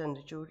Y.V.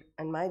 Chandrachud,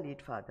 and my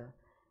late father,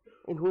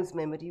 in whose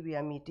memory we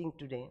are meeting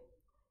today,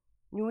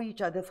 knew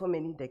each other for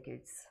many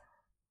decades.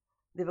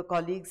 They were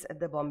colleagues at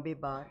the Bombay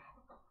Bar,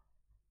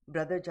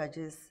 brother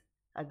judges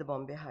at the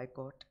Bombay High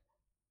Court,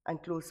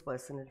 and close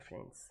personal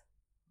friends.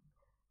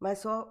 My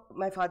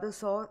father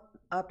saw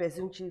our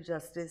present Chief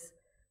Justice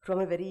from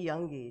a very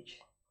young age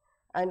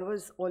and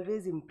was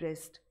always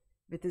impressed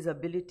with his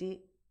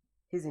ability,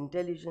 his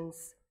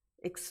intelligence,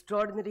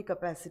 extraordinary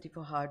capacity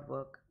for hard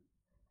work,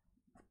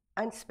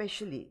 and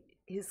especially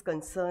his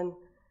concern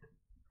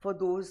for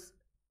those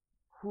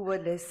who were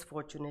less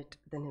fortunate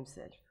than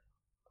himself.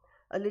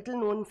 A little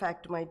known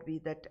fact might be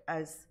that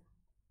as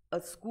a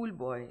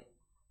schoolboy,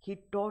 he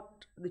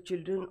taught the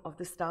children of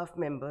the staff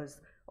members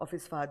of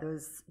his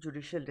father's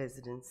judicial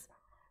residence,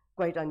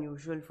 quite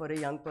unusual for a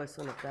young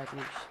person of that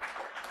age.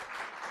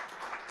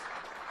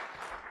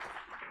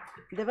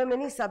 There were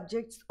many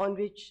subjects on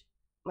which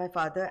my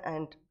father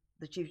and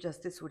the Chief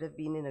Justice would have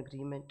been in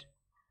agreement,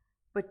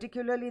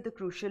 particularly the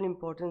crucial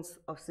importance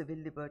of civil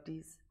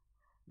liberties,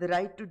 the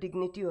right to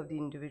dignity of the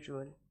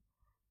individual,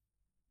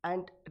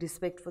 and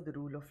respect for the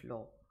rule of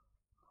law.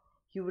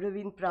 He would have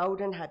been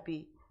proud and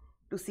happy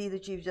to see the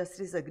Chief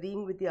Justice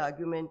agreeing with the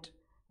argument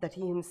that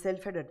he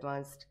himself had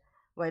advanced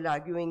while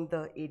arguing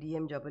the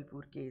ADM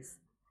Jabalpur case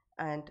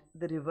and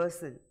the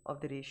reversal of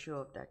the ratio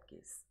of that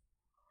case.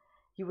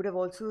 He would have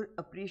also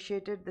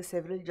appreciated the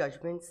several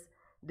judgments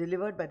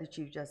delivered by the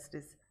Chief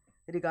Justice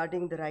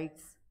regarding the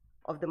rights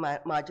of the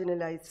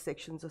marginalized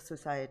sections of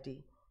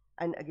society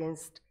and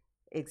against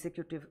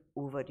executive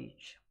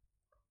overreach.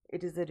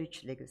 It is a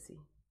rich legacy.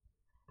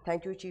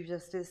 Thank you, Chief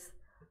Justice,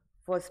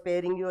 for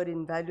sparing your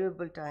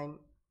invaluable time.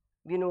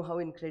 We know how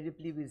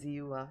incredibly busy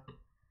you are.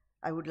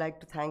 I would like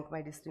to thank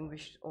my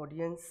distinguished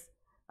audience.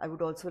 I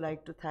would also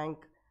like to thank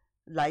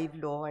Live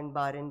Law and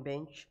Bar and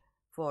Bench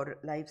for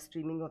live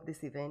streaming of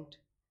this event,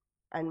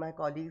 and my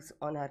colleagues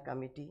on our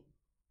committee,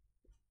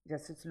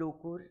 Justice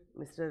Lokur,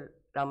 Mr.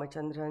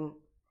 Ramachandran,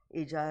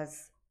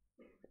 Ejaz,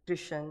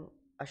 Trishan,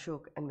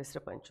 Ashok, and Mr.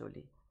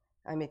 Pancholi.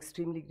 I'm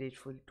extremely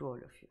grateful to all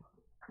of you.